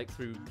feels like,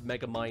 through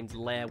Megamind's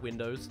lair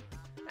windows.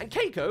 And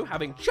Keiko,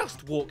 having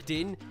just walked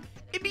in,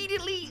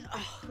 immediately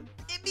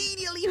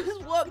has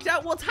worked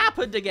out what's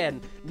happened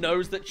again.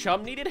 Knows that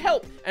Chum needed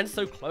help, and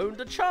so cloned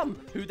a Chum,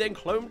 who then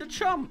cloned a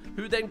Chum,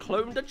 who then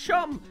cloned a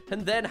Chum,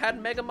 and then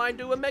had Megamind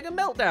do a mega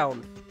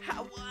meltdown.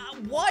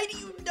 Why do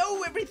you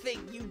know everything,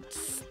 you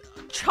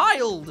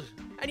child?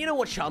 And you know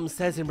what Chum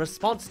says in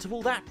response to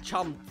all that?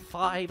 Chum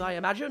 5, I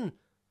imagine?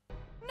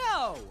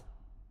 No!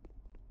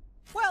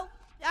 Well,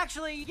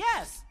 actually,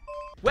 yes.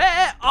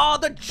 Where are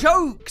the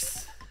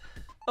jokes?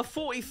 A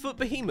 40-foot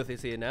behemoth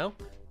is here now.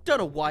 Don't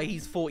know why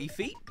he's 40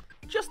 feet.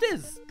 Just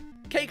is.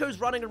 Keiko's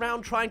running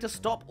around trying to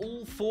stop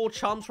all 4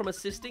 Chums from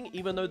assisting,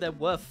 even though there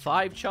were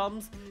 5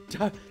 Chums.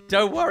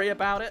 Don't worry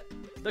about it.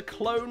 The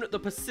clone, the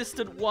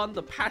persistent one,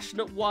 the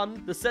passionate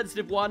one, the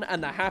sensitive one,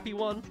 and the happy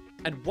one.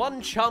 And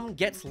 1 Chum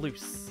gets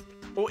loose.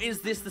 Or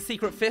is this the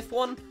secret 5th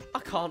one? I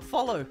can't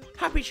follow.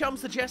 Happy Chum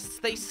suggests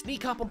they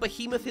sneak up on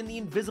Behemoth in the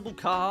invisible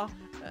car,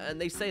 and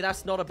they say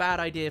that's not a bad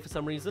idea for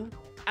some reason.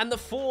 And the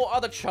 4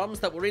 other Chums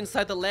that were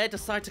inside the lair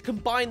decide to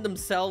combine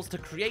themselves to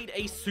create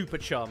a super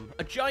Chum.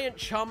 A giant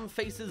Chum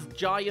faces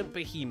giant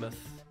Behemoth.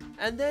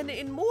 And then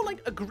in more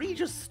like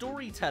egregious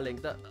storytelling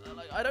that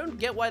I don't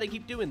get why they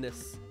keep doing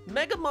this.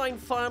 Megamind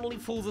finally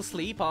falls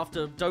asleep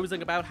after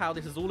dozing about how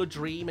this is all a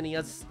dream and he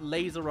has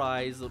laser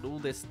eyes and all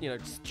this, you know,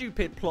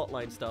 stupid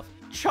plotline stuff.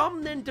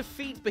 Chum then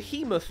defeats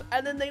Behemoth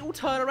and then they all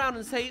turn around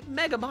and say,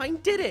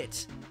 Megamind did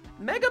it!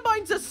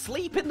 Megamind's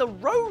asleep in the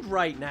road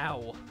right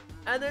now!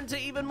 And then to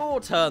even more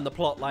turn the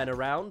plotline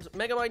around,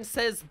 Megamind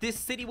says this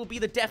city will be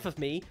the death of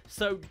me,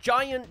 so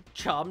Giant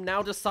Chum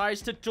now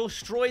decides to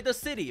destroy the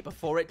city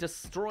before it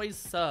destroys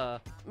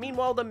Sir.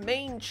 Meanwhile, the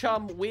main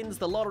Chum wins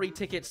the lottery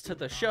tickets to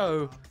the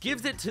show,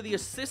 gives it to the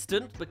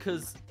assistant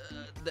because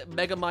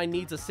Megamind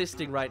needs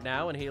assisting right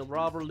now and he'll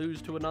rather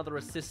lose to another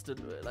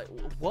assistant. Like,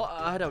 what?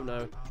 I don't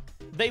know.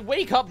 They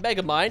wake up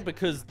Megamind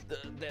because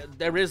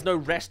there is no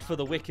rest for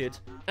the wicked.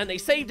 And they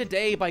save the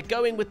day by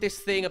going with this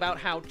thing about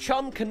how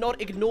Chum cannot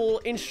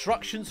ignore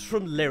instructions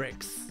from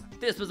lyrics.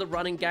 This was a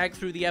running gag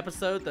through the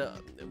episode that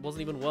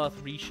wasn't even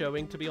worth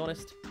re-showing, to be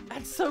honest.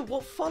 And so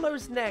what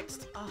follows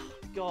next? Oh,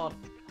 God.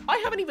 I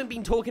haven't even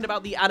been talking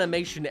about the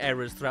animation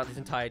errors throughout this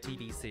entire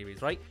TV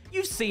series, right?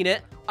 You've seen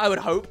it, I would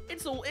hope.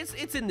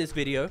 It's in this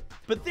video.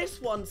 But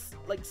this one's,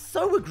 like,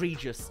 so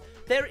egregious.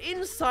 They're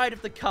inside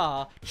of the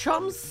car,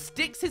 Chum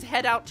sticks his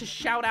head out to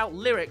shout out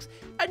lyrics,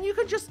 and you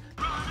can just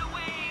Run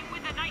away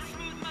with a nice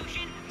smooth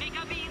motion, make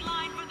a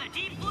beeline for the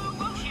deep blue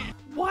ocean.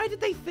 Why did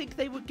they think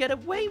they would get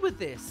away with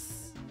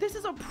this? This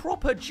is a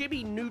proper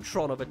Jimmy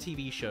Neutron of a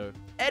TV show.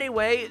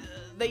 Anyway,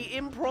 they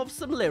improv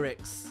some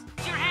lyrics.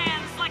 Your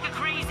hands like a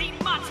crazy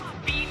mutt.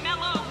 Be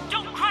mellow,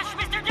 don't crush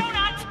Mr.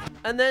 Donut.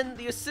 And then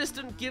the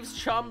assistant gives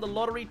Chum the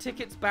lottery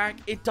tickets back.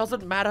 It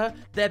doesn't matter.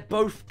 They're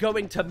both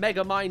going to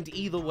Megamind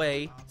either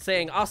way,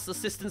 saying us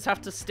assistants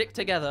have to stick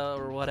together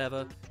or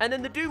whatever. And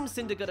then the Doom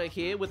Syndicate are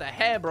here with a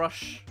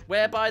hairbrush,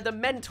 whereby the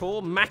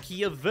mentor,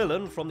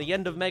 Machiavillain, from the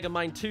end of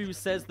Megamind 2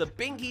 says the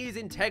binky is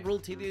integral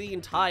to the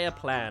entire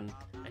plan.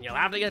 And you'll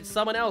have to get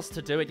someone else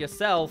to do it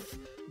yourself.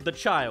 The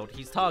child.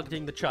 He's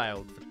targeting the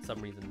child for some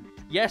reason.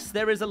 Yes,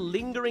 there is a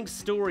lingering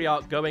story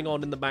arc going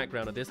on in the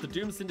background of this. The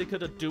Doom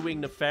Syndicate are doing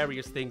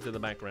nefarious things in the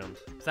background.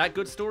 Is that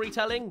good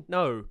storytelling?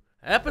 No.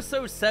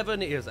 Episode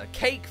 7 is a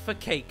cake for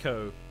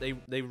Keiko.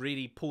 They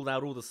really pulled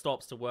out all the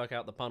stops to work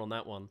out the pun on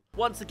that one.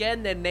 Once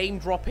again, they're name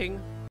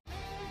dropping.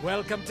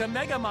 Welcome to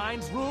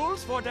Megamind's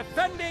rules for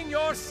defending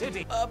your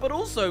city. But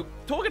also,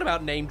 talking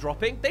about name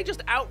dropping, they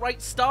just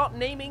outright start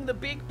naming the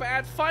big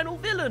bad final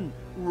villain.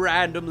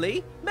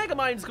 Randomly,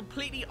 Megamind's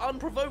completely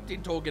unprovoked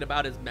in talking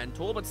about his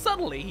mentor, but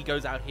suddenly he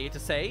goes out here to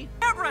say,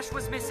 Hairbrush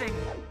was missing.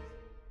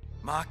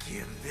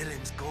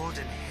 Machiavillain's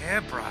golden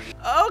hairbrush.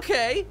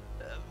 okay,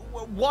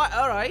 what?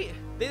 Alright.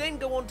 They then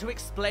go on to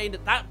explain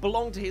that that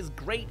belonged to his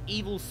great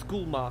evil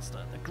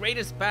schoolmaster, the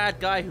greatest bad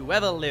guy who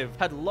ever lived,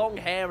 had long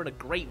hair and a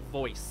great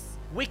voice.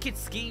 Wicked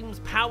schemes,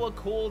 power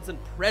chords, and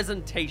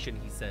presentation,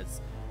 he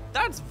says.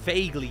 That's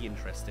vaguely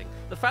interesting.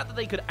 The fact that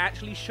they could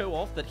actually show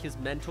off that his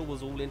mentor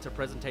was all into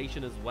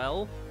presentation as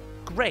well,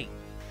 great.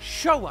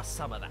 Show us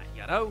some of that,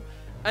 you know?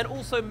 And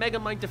also,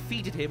 Megamind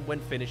defeated him when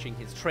finishing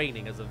his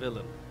training as a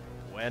villain.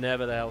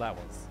 Whenever the hell that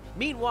was.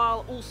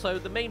 Meanwhile, also,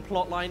 the main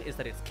plotline is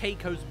that it's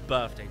Keiko's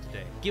birthday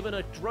today, given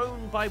a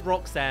drone by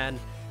Roxanne,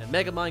 and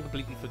Megamind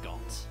completely forgot.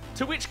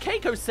 To which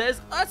Keiko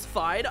says, that's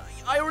fine,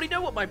 I already know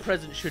what my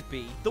present should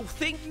be. The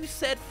thing you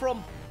said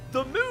from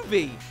the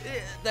movie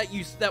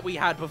that we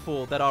had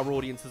before, that our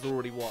audience has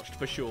already watched,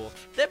 for sure.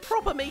 They're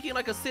proper making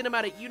like a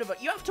cinematic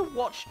universe. You have to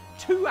watch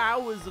 2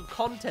 hours of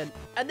content,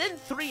 and then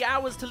 3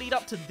 hours to lead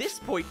up to this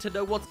point to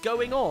know what's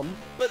going on.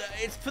 But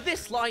it's for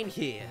this line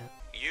here.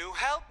 You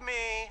help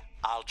me,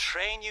 I'll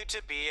train you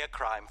to be a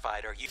crime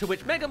fighter. To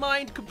which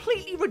Megamind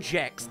completely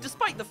rejects,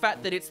 despite the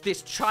fact that it's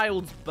this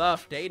child's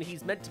birthday and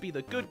he's meant to be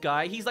the good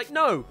guy. He's like,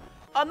 no,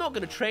 I'm not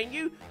going to train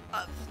you.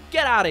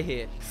 Get out of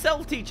here.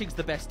 Self-teaching's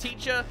the best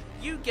teacher.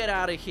 You get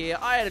out of here.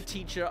 I had a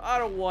teacher. I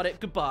don't want it.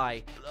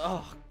 Goodbye.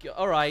 Oh,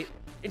 all right.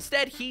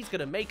 Instead, he's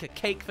going to make a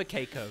cake for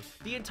Keiko.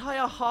 The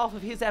entire half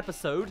of his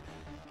episode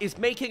is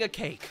making a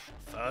cake.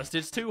 First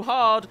it's too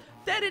hard,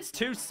 then it's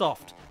too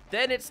soft,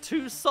 then it's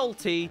too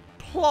salty.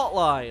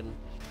 Plotline.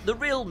 The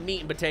real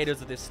meat and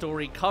potatoes of this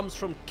story comes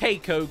from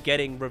Keiko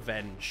getting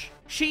revenge.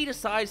 She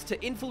decides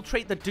to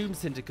infiltrate the Doom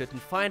Syndicate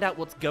and find out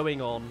what's going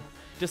on,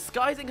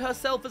 disguising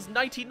herself as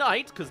Nighty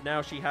Night, because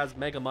now she has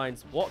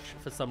Megamind's watch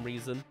for some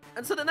reason.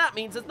 And so then that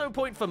means there's no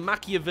point for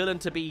Machiavillain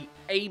to be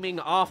aiming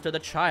after the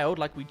child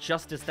like we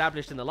just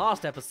established in the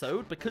last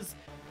episode, because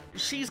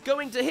she's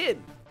going to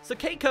him. So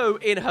Keiko,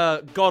 in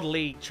her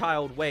godly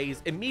child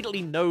ways,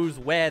 immediately knows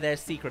where their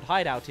secret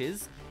hideout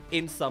is,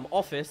 in some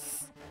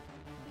office.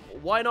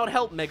 Why not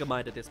help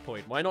Megamind at this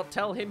point? Why not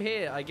tell him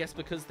here? I guess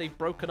because they've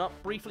broken up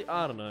briefly?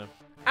 I don't know.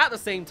 At the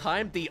same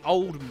time, the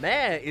old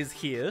mayor is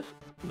here.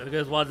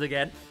 Because once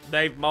again,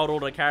 they've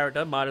modeled a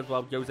character, might as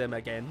well use him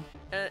again.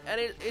 And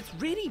it's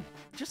really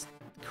just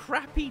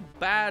crappy,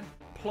 bad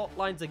plot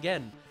lines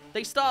again.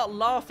 They start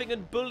laughing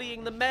and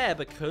bullying the mayor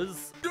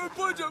because... You're a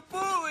bunch of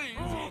bullies!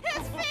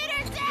 His feet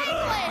are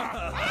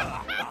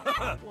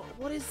dangling!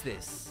 What is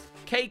this?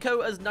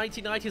 Keiko as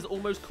Nighty Night is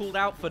almost called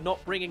out for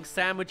not bringing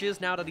sandwiches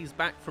now that he's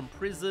back from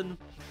prison.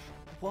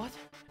 What?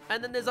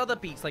 And then there's other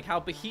beats, like how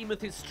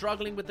Behemoth is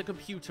struggling with the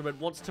computer and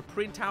wants to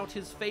print out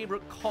his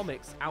favorite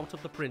comics out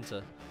of the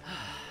printer.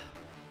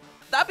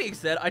 That being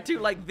said, I do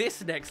like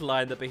this next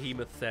line that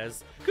Behemoth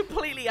says.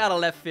 Completely out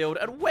of left field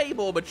and way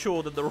more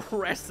mature than the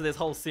rest of this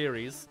whole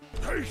series.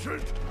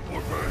 Patient,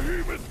 or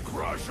Behemoth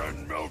crush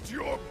and melt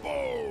your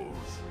bones!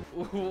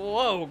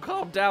 Whoa,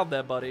 calm down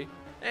there, buddy.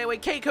 Anyway,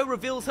 Keiko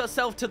reveals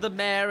herself to the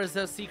mayor as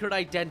her secret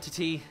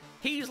identity.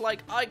 He's like,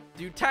 I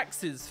do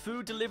taxes,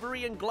 food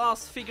delivery, and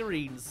glass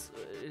figurines,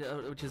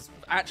 which is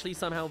actually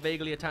somehow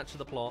vaguely attached to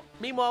the plot.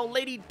 Meanwhile,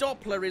 Lady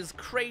Doppler is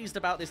crazed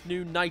about this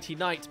new Nighty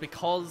Night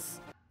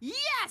because...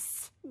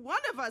 Yes!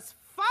 One of us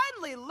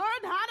finally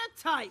learned how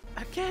to type!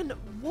 Again,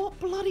 what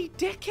bloody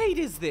decade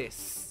is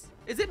this?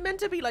 Is it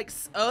meant to be like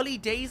early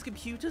days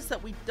computers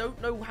that we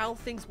don't know how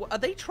things work? Are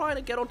they trying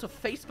to get onto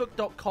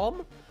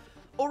Facebook.com?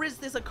 Or is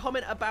this a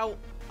comment about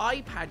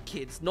iPad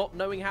kids not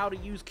knowing how to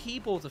use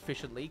keyboards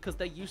efficiently because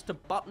they're used to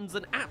buttons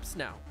and apps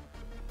now?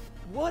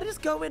 What is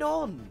going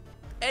on?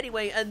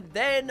 Anyway, and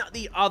then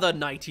the other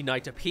Nighty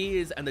Night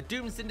appears, and the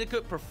Doom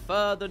Syndicate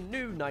prefer the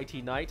new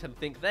Nighty Night and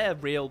think they're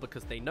real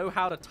because they know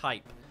how to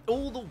type.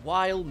 All the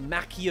while,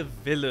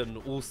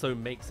 Machiavillain also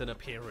makes an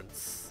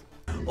appearance.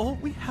 Oh,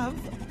 we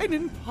have an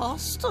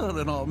imposter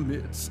in our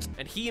midst.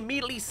 And he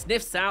immediately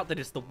sniffs out that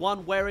it's the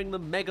one wearing the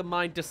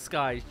Megamind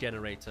disguise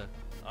generator.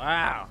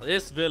 Wow,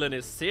 this villain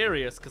is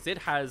serious because it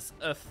has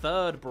a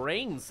third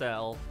brain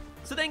cell.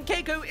 So then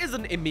Keiko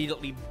isn't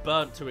immediately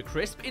burnt to a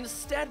crisp.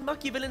 Instead,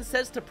 Machiavillain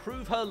says to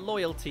prove her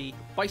loyalty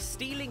by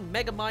stealing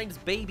Megamind's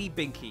baby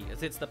Binky,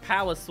 as it's the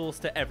power source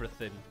to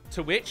everything.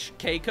 To which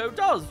Keiko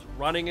does,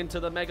 running into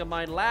the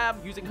Megamind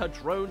lab, using her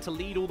drone to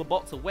lead all the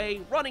bots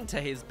away, running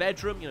to his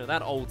bedroom, you know,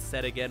 that old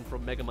set again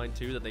from Megamind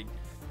 2 that they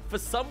for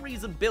some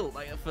reason built,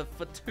 like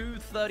for 2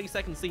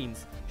 30-second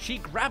scenes. She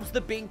grabs the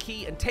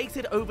Binky and takes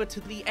it over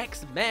to the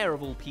ex-mayor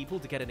of all people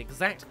to get an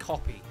exact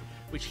copy,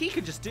 which he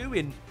could just do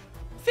in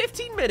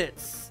 15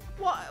 minutes.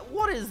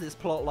 What is this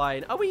plot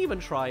line? Are we even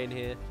trying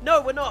here?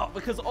 No, we're not,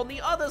 because on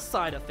the other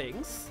side of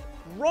things,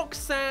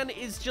 Roxanne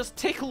is just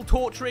tickle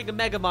torturing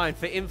Megamind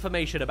for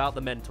information about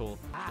the mentor.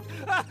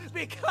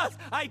 Because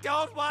I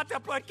don't want to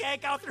put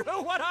Keiko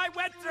through what I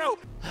went through!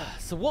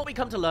 So what we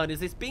come to learn is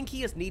this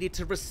Binky is needed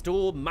to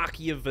restore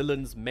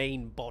Machiavillain's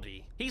main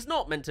body. He's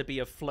not meant to be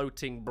a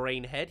floating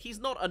brain head. He's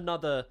not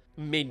another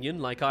minion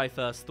like I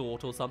first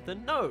thought or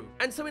something. No.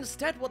 And so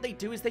instead what they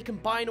do is they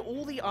combine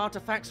all the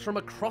artifacts from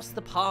across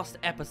the past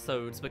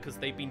episodes because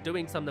they've been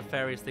doing some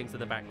nefarious things in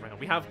the background.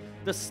 We have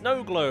the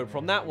snow globe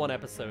from that one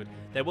episode.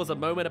 There was a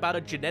moment about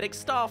a genetic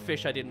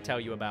starfish I didn't tell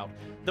you about.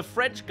 The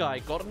French guy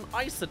got an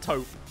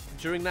isotope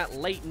during that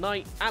late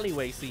night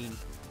alleyway scene.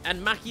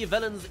 And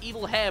Machiavillain's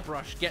evil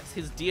hairbrush gets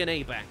his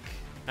DNA back.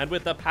 And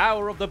with the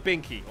power of the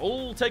Binky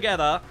all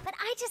together... But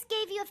I just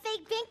gave you a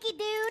fake Binky,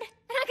 dude.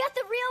 And I got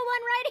the real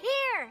one right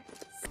here.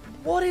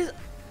 What is...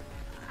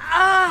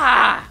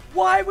 Ah!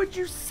 Why would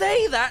you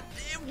say that?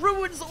 It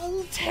ruins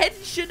all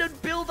tension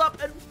and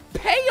build-up and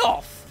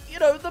payoff. You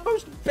know, the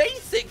most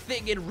basic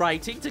thing in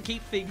writing to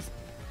keep things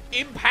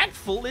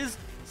impactful is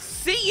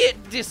see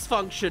it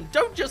dysfunction.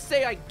 Don't just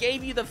say I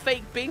gave you the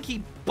fake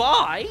Binky,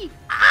 bye.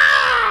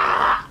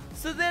 Ah!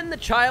 So then the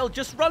child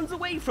just runs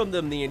away from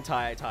them the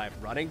entire time,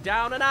 running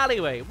down an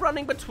alleyway,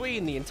 running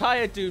between the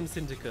entire Doom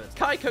Syndicate.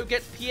 Keiko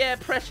gets Pierre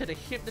pressure to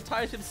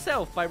hypnotize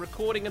himself by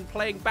recording and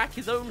playing back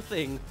his own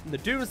thing, and the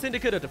Doom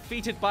Syndicate are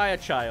defeated by a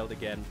child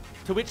again.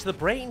 To which the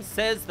brain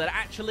says that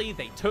actually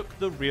they took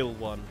the real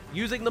one,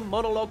 using the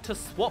monologue to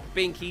swap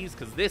Binkies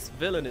because this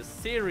villain is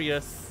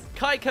serious.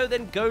 Keiko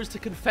then goes to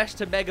confess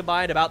to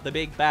Megamind about the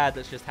big bad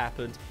that's just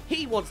happened.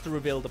 He wants to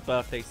reveal the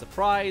birthday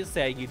surprise,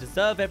 saying you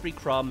deserve every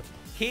crumb.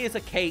 Here's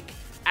a cake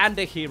and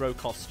a hero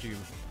costume.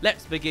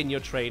 Let's begin your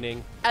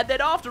training. And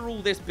then after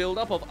all this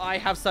build-up of I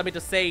have something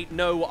to say,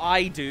 no,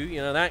 I do,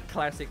 you know, that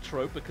classic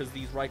trope because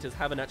these writers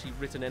haven't actually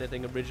written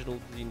anything original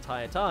the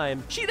entire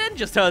time, she then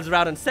just turns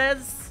around and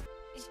says...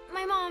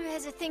 My mom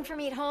has a thing for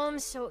me at home,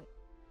 so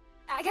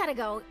I gotta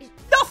go.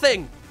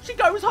 Nothing! She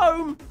goes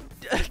home,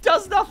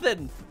 does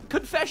nothing.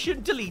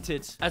 Confession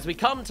deleted. As we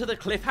come to the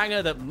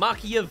cliffhanger that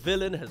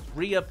Machiavillain has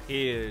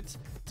reappeared.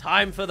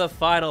 Time for the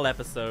final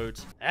episode.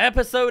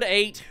 Episode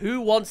 8,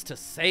 Who Wants to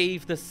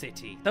Save the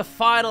City? The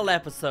final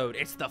episode.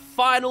 It's the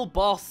final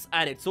boss,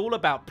 and it's all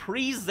about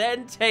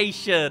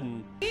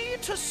presentation. Key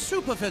to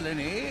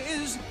supervillainy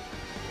is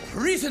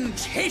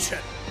presentation.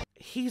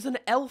 He's an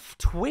elf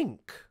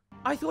twink.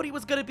 I thought he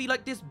was gonna be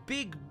like this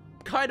big,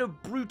 kind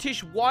of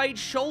brutish,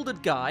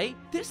 wide-shouldered guy.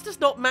 This does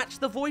not match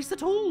the voice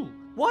at all.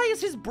 Why is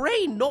his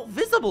brain not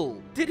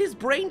visible? Did his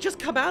brain just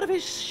come out of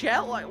his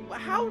shell? Like,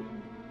 how...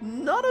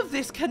 None of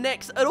this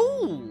connects at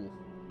all.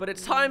 But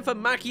it's time for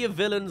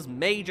Machiavillain's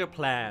major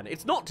plan.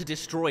 It's not to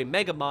destroy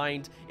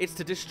Megamind, it's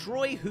to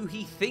destroy who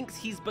he thinks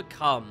he's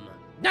become.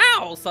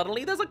 Now,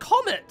 suddenly, there's a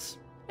comet.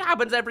 It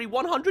happens every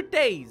 100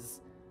 days.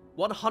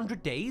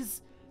 100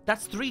 days?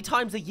 That's 3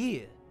 times a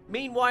year.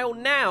 Meanwhile,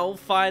 now,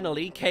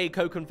 finally,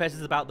 Keiko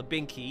confesses about the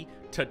Binky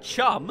to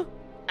Chum,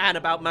 and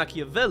about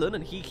Machiavillain,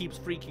 and he keeps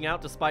freaking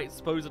out despite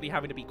supposedly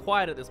having to be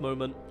quiet at this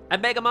moment.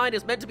 And Megamind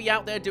is meant to be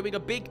out there doing a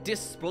big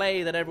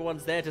display that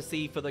everyone's there to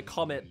see for the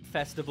Comet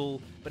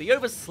Festival, but he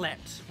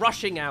overslept,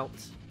 rushing out,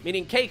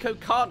 meaning Keiko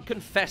can't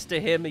confess to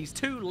him, he's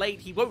too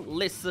late, he won't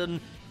listen.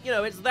 You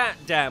know, it's that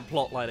damn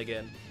plotline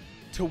again.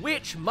 To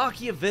which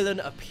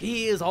Machiavillain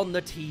appears on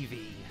the TV.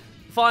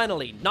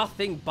 Finally,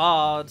 nothing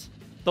barred.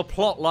 The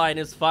plotline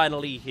is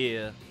finally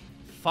here.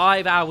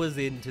 5 hours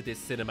into this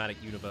cinematic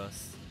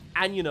universe.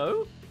 And you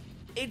know,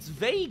 it's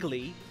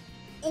vaguely,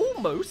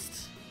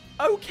 almost,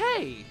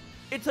 okay.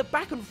 It's a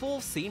back and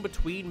forth scene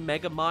between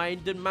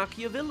Megamind and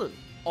Machiavillain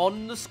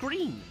on the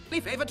screen. We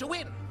favor to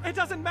win. It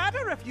doesn't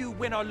matter if you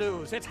win or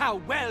lose, it's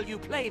how well you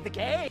play the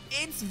game.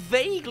 It's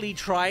vaguely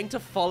trying to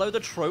follow the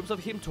tropes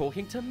of him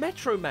talking to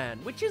Metro Man,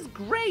 which is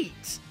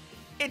great.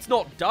 It's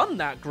not done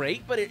that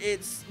great, but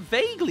it's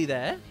vaguely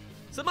there.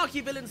 So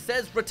Machiavillain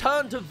says,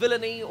 return to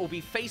villainy or be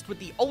faced with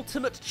the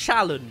ultimate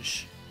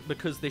challenge.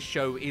 Because this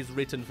show is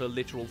written for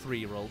literal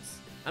 3-year-olds.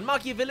 And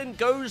Machiavillain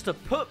goes to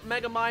put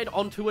Megamind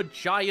onto a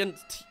giant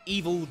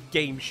evil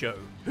game show.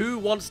 Who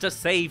Wants to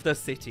Save the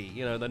City?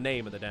 You know, the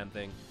name of the damn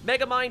thing.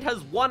 Megamind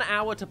has 1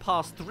 hour to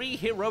pass 3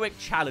 heroic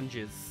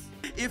challenges.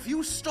 If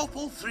you stop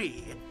all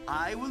 3,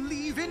 I will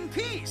leave in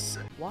peace.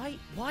 Why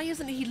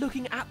isn't he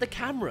looking at the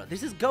camera?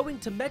 This is going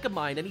to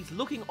Megamind and he's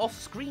looking off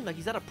screen like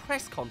he's at a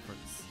press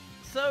conference.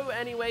 So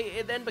anyway,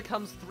 it then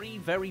becomes 3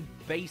 very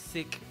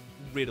basic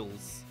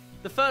riddles.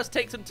 The first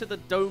takes them to the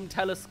dome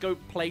telescope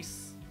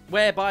place,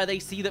 whereby they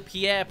see that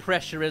Pierre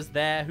Pressure is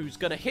there, who's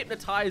gonna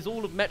hypnotize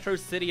all of Metro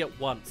City at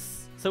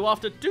once. So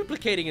after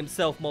duplicating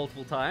himself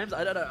multiple times,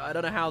 I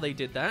don't know how they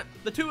did that,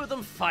 the 2 of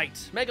them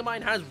fight.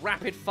 Megamind has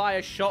rapid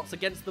fire shots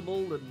against them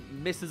all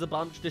and misses a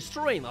bunch,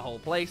 destroying the whole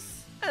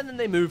place. And then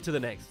they move to the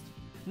next.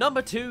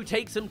 Number 2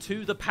 takes them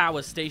to the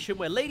power station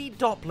where Lady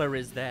Doppler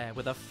is there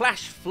with a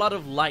flash flood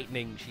of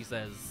lightning, she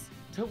says.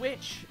 To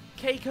which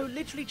Keiko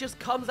literally just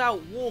comes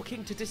out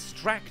walking to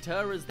distract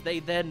her as they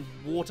then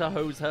water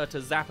hose her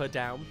to zap her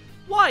down.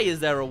 Why is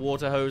there a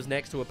water hose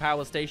next to a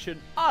power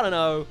station? I don't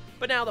know.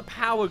 But now the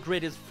power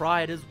grid is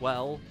fried as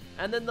well.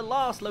 And then the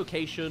last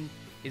location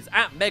is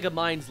at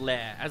Megamind's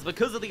lair, as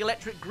because of the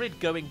electric grid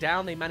going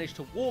down, they managed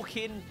to walk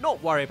in,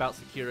 not worry about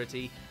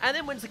security, and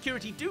then when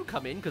security do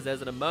come in, because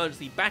there's an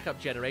emergency backup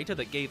generator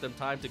that gave them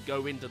time to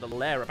go into the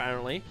lair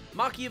apparently,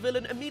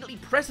 Machiavillain immediately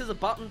presses a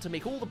button to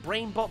make all the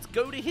brain bots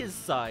go to his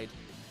side,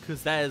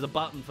 because there's a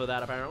button for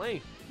that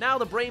apparently. Now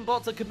the brain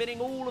bots are committing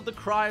all of the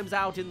crimes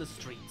out in the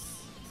streets.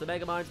 So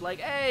Megamind's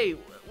like, hey,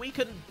 we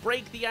can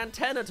break the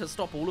antenna to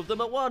stop all of them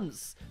at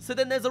once. So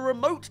then there's a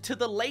remote to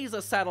the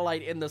laser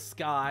satellite in the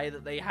sky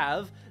that they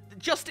have,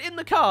 just in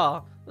the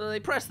car. They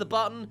press the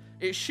button,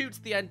 it shoots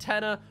the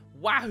antenna,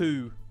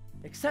 wahoo.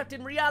 Except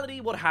in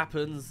reality, what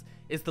happens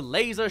is the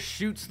laser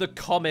shoots the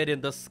comet in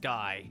the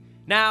sky.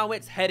 Now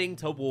it's heading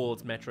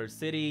towards Metro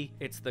City.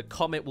 It's the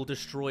comet will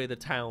destroy the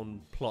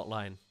town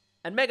plotline.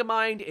 And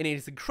Megamind, in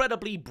his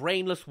incredibly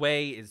brainless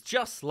way, is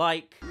just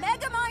like...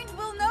 Megamind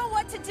will know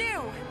what to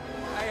do!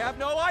 I have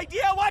no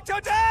idea what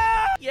to do!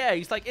 Yeah,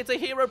 he's like, it's a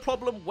hero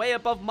problem way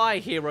above my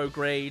hero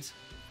grade.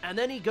 And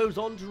then he goes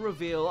on to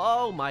reveal,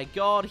 oh my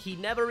god, he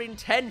never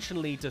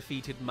intentionally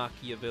defeated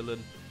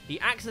Machiavillain.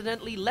 He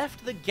accidentally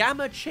left the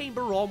gamma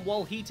chamber on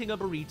while heating a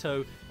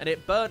burrito, and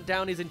it burnt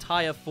down his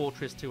entire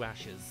fortress to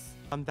ashes.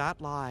 On that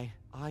lie,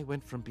 I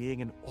went from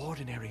being an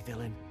ordinary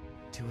villain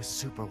to a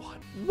super one.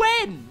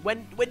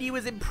 When he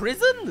was in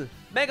prison?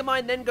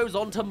 Megamind then goes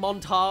on to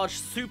montage,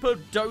 super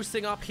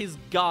dosing up his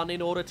gun in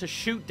order to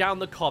shoot down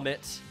the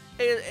comet.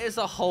 It's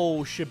a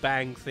whole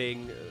shebang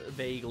thing,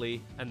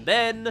 vaguely. And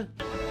then...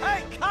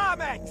 Hey,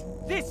 Comet!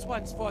 This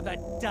one's for the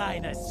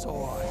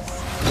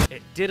dinosaurs!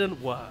 It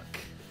didn't work.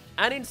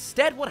 And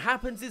instead what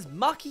happens is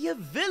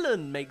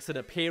Machiavillain makes an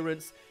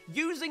appearance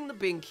using the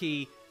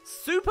binky.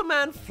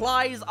 Superman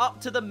flies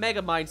up to the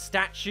Megamind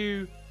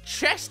statue,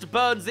 chest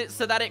burns it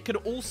so that it can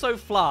also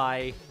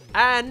fly,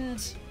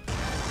 and...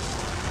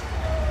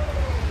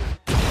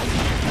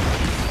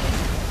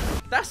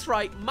 That's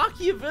right,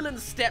 Machiavillain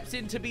steps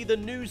in to be the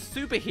new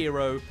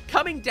superhero,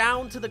 coming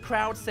down to the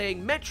crowd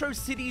saying Metro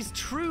City's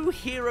true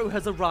hero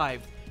has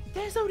arrived.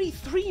 There's only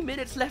 3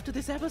 minutes left of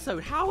this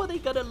episode. How are they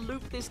gonna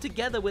loop this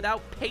together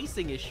without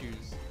pacing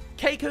issues?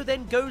 Keiko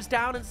then goes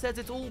down and says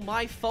it's all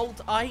my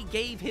fault, I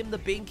gave him the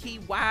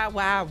binky, wah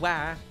wah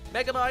wah.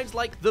 Megamind's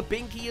like, the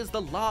binky is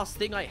the last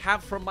thing I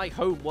have from my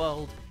home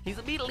world. He's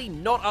immediately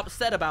not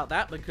upset about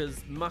that because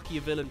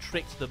Machiavillain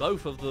tricked the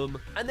both of them.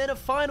 And then a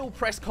final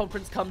press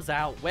conference comes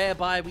out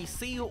whereby we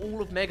see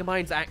all of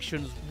Megamind's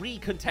actions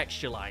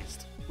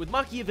recontextualized. With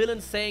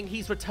Machiavillain saying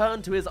he's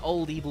returned to his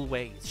old evil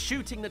ways,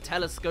 shooting the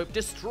telescope,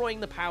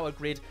 destroying the power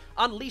grid,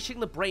 unleashing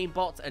the brain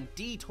bots, and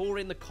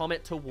detouring the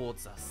comet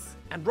towards us.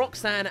 And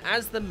Roxanne,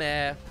 as the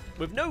mayor,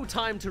 with no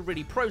time to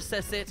really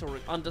process it or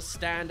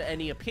understand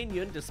any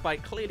opinion,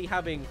 despite clearly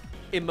having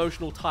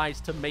emotional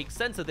ties to make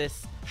sense of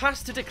this,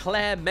 has to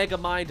declare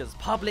Megamind as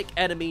public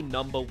enemy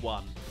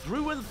 #1.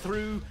 Through and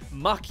through,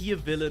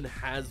 Machiavillain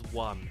has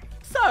won.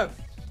 So,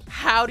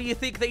 how do you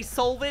think they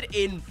solve it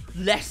in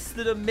less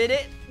than a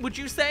minute, would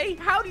you say?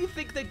 How do you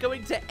think they're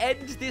going to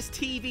end this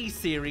TV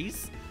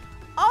series?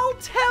 I'll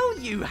tell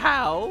you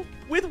how,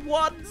 with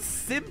one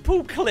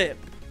simple clip.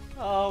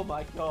 Oh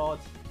my god.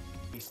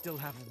 We still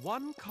have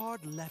one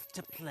card left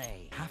to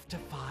play. Have to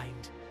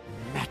find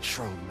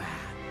Metro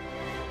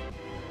Man.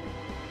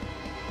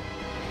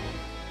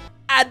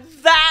 And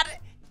that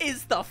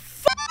is the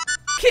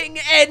fucking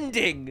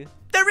ending.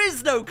 There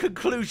is no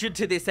conclusion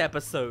to this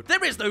episode.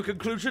 There is no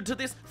conclusion to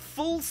this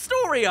full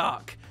story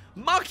arc.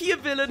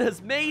 Machiavillain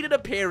has made an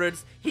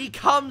appearance. He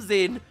comes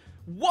in,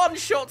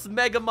 one-shots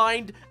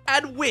Megamind,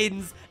 and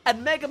wins.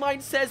 And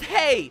Megamind says,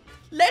 hey,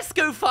 let's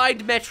go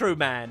find Metro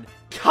Man.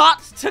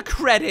 Cut to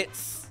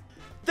credits.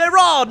 There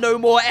are no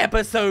more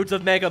episodes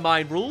of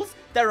Megamind Rules.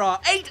 There are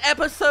 8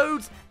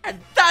 episodes, and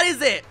that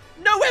is it.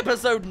 No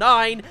episode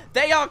 9.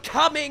 They are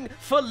coming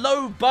for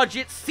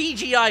low-budget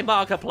CGI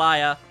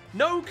Markiplier.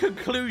 No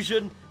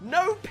conclusion,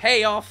 no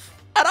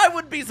payoff. And I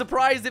wouldn't be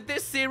surprised if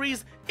this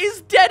series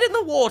is dead in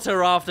the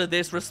water after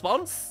this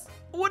response.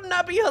 Wouldn't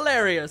that be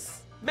hilarious?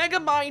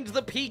 Megamind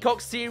the Peacock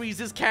series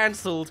is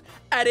cancelled,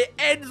 and it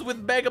ends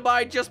with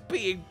Megamind just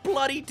being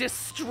bloody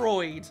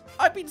destroyed.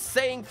 I've been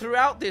saying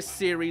throughout this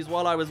series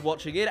while I was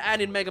watching it, and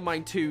in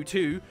Megamind 2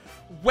 too,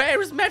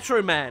 where is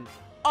Metro Man?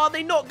 Are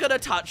they not gonna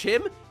touch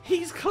him?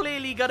 He's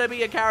clearly gonna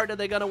be a character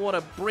they're gonna want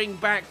to bring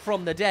back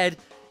from the dead.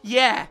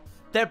 Yeah,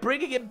 they're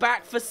bringing him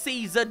back for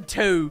season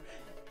 2.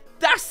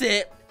 That's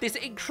it. This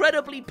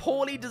incredibly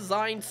poorly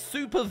designed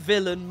super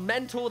villain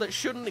mentor that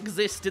shouldn't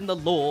exist in the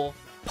lore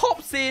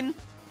pops in,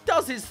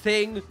 does his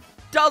thing,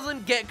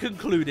 doesn't get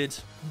concluded.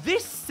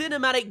 This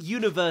cinematic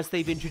universe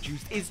they've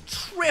introduced is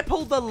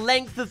triple the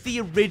length of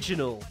the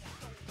original.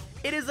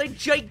 It is a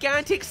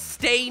gigantic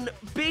stain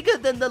bigger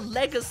than the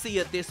legacy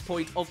at this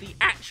point of the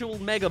actual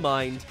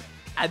Megamind,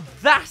 and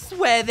that's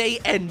where they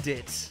end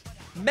it.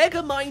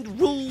 Megamind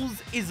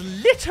Rules is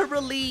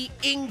literally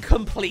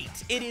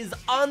incomplete. It is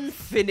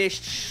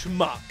unfinished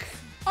schmuck.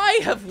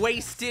 I have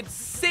wasted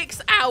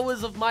 6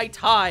 hours of my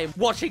time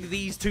watching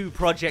these two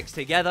projects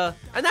together,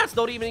 and that's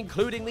not even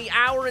including the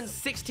hour and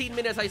 16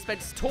 minutes I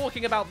spent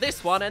talking about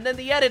this one and then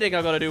the editing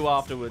I gotta do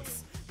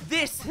afterwards.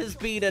 This has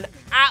been an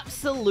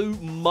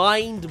absolute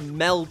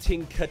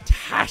mind-melting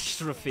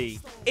catastrophe.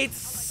 It's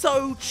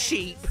so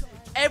cheap.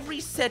 Every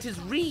set is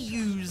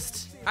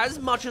reused as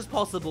much as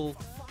possible,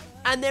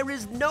 and there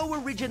is no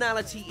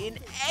originality in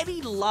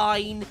any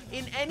line,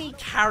 in any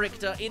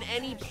character, in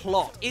any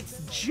plot.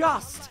 It's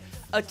just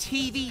a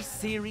TV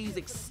series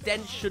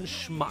extension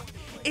schmuck.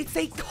 It's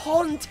a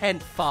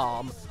content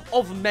farm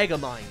of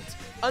Megamind.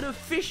 An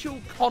official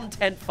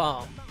content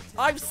farm.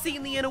 I've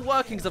seen the inner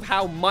workings of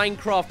how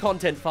Minecraft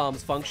content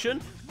farms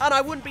function, and I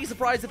wouldn't be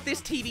surprised if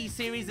this TV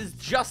series is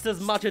just as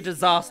much a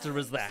disaster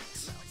as that.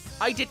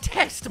 I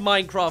detest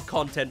Minecraft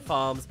content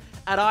farms,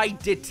 and I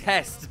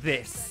detest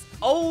this.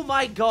 Oh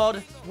my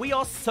god, we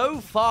are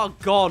so far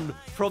gone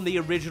from the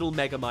original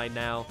Megamind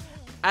now.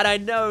 And I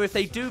know if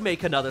they do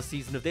make another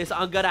season of this,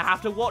 I'm gonna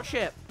have to watch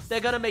it. They're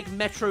gonna make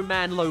Metro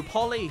Man low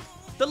poly.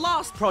 The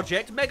last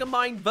project,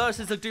 Megamind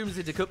vs. the Doom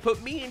Syndicate,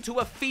 put me into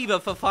a fever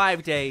for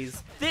 5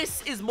 days.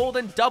 This is more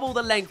than double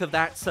the length of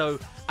that, so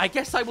I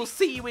guess I will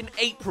see you in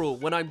April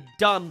when I'm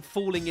done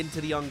falling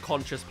into the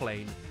unconscious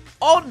plane.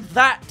 On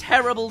that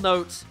terrible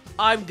note,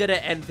 I'm gonna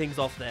end things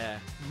off there.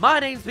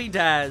 My name's been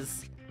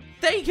Daz.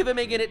 Thank you for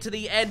making it to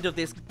the end of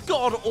this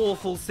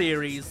god-awful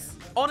series.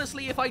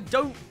 Honestly, if I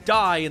don't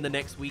die in the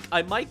next week,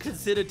 I might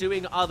consider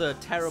doing other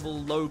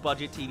terrible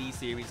low-budget TV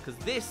series, because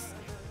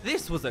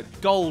this was a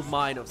gold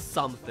mine of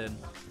something.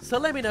 So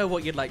let me know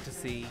what you'd like to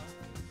see,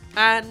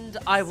 and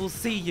I will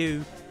see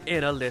you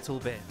in a little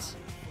bit.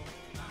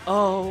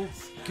 Oh,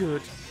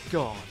 good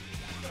God.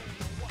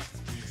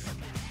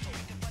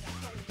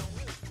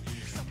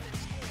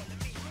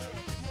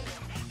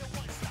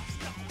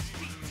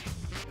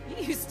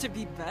 You used to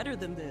be better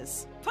than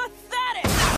this.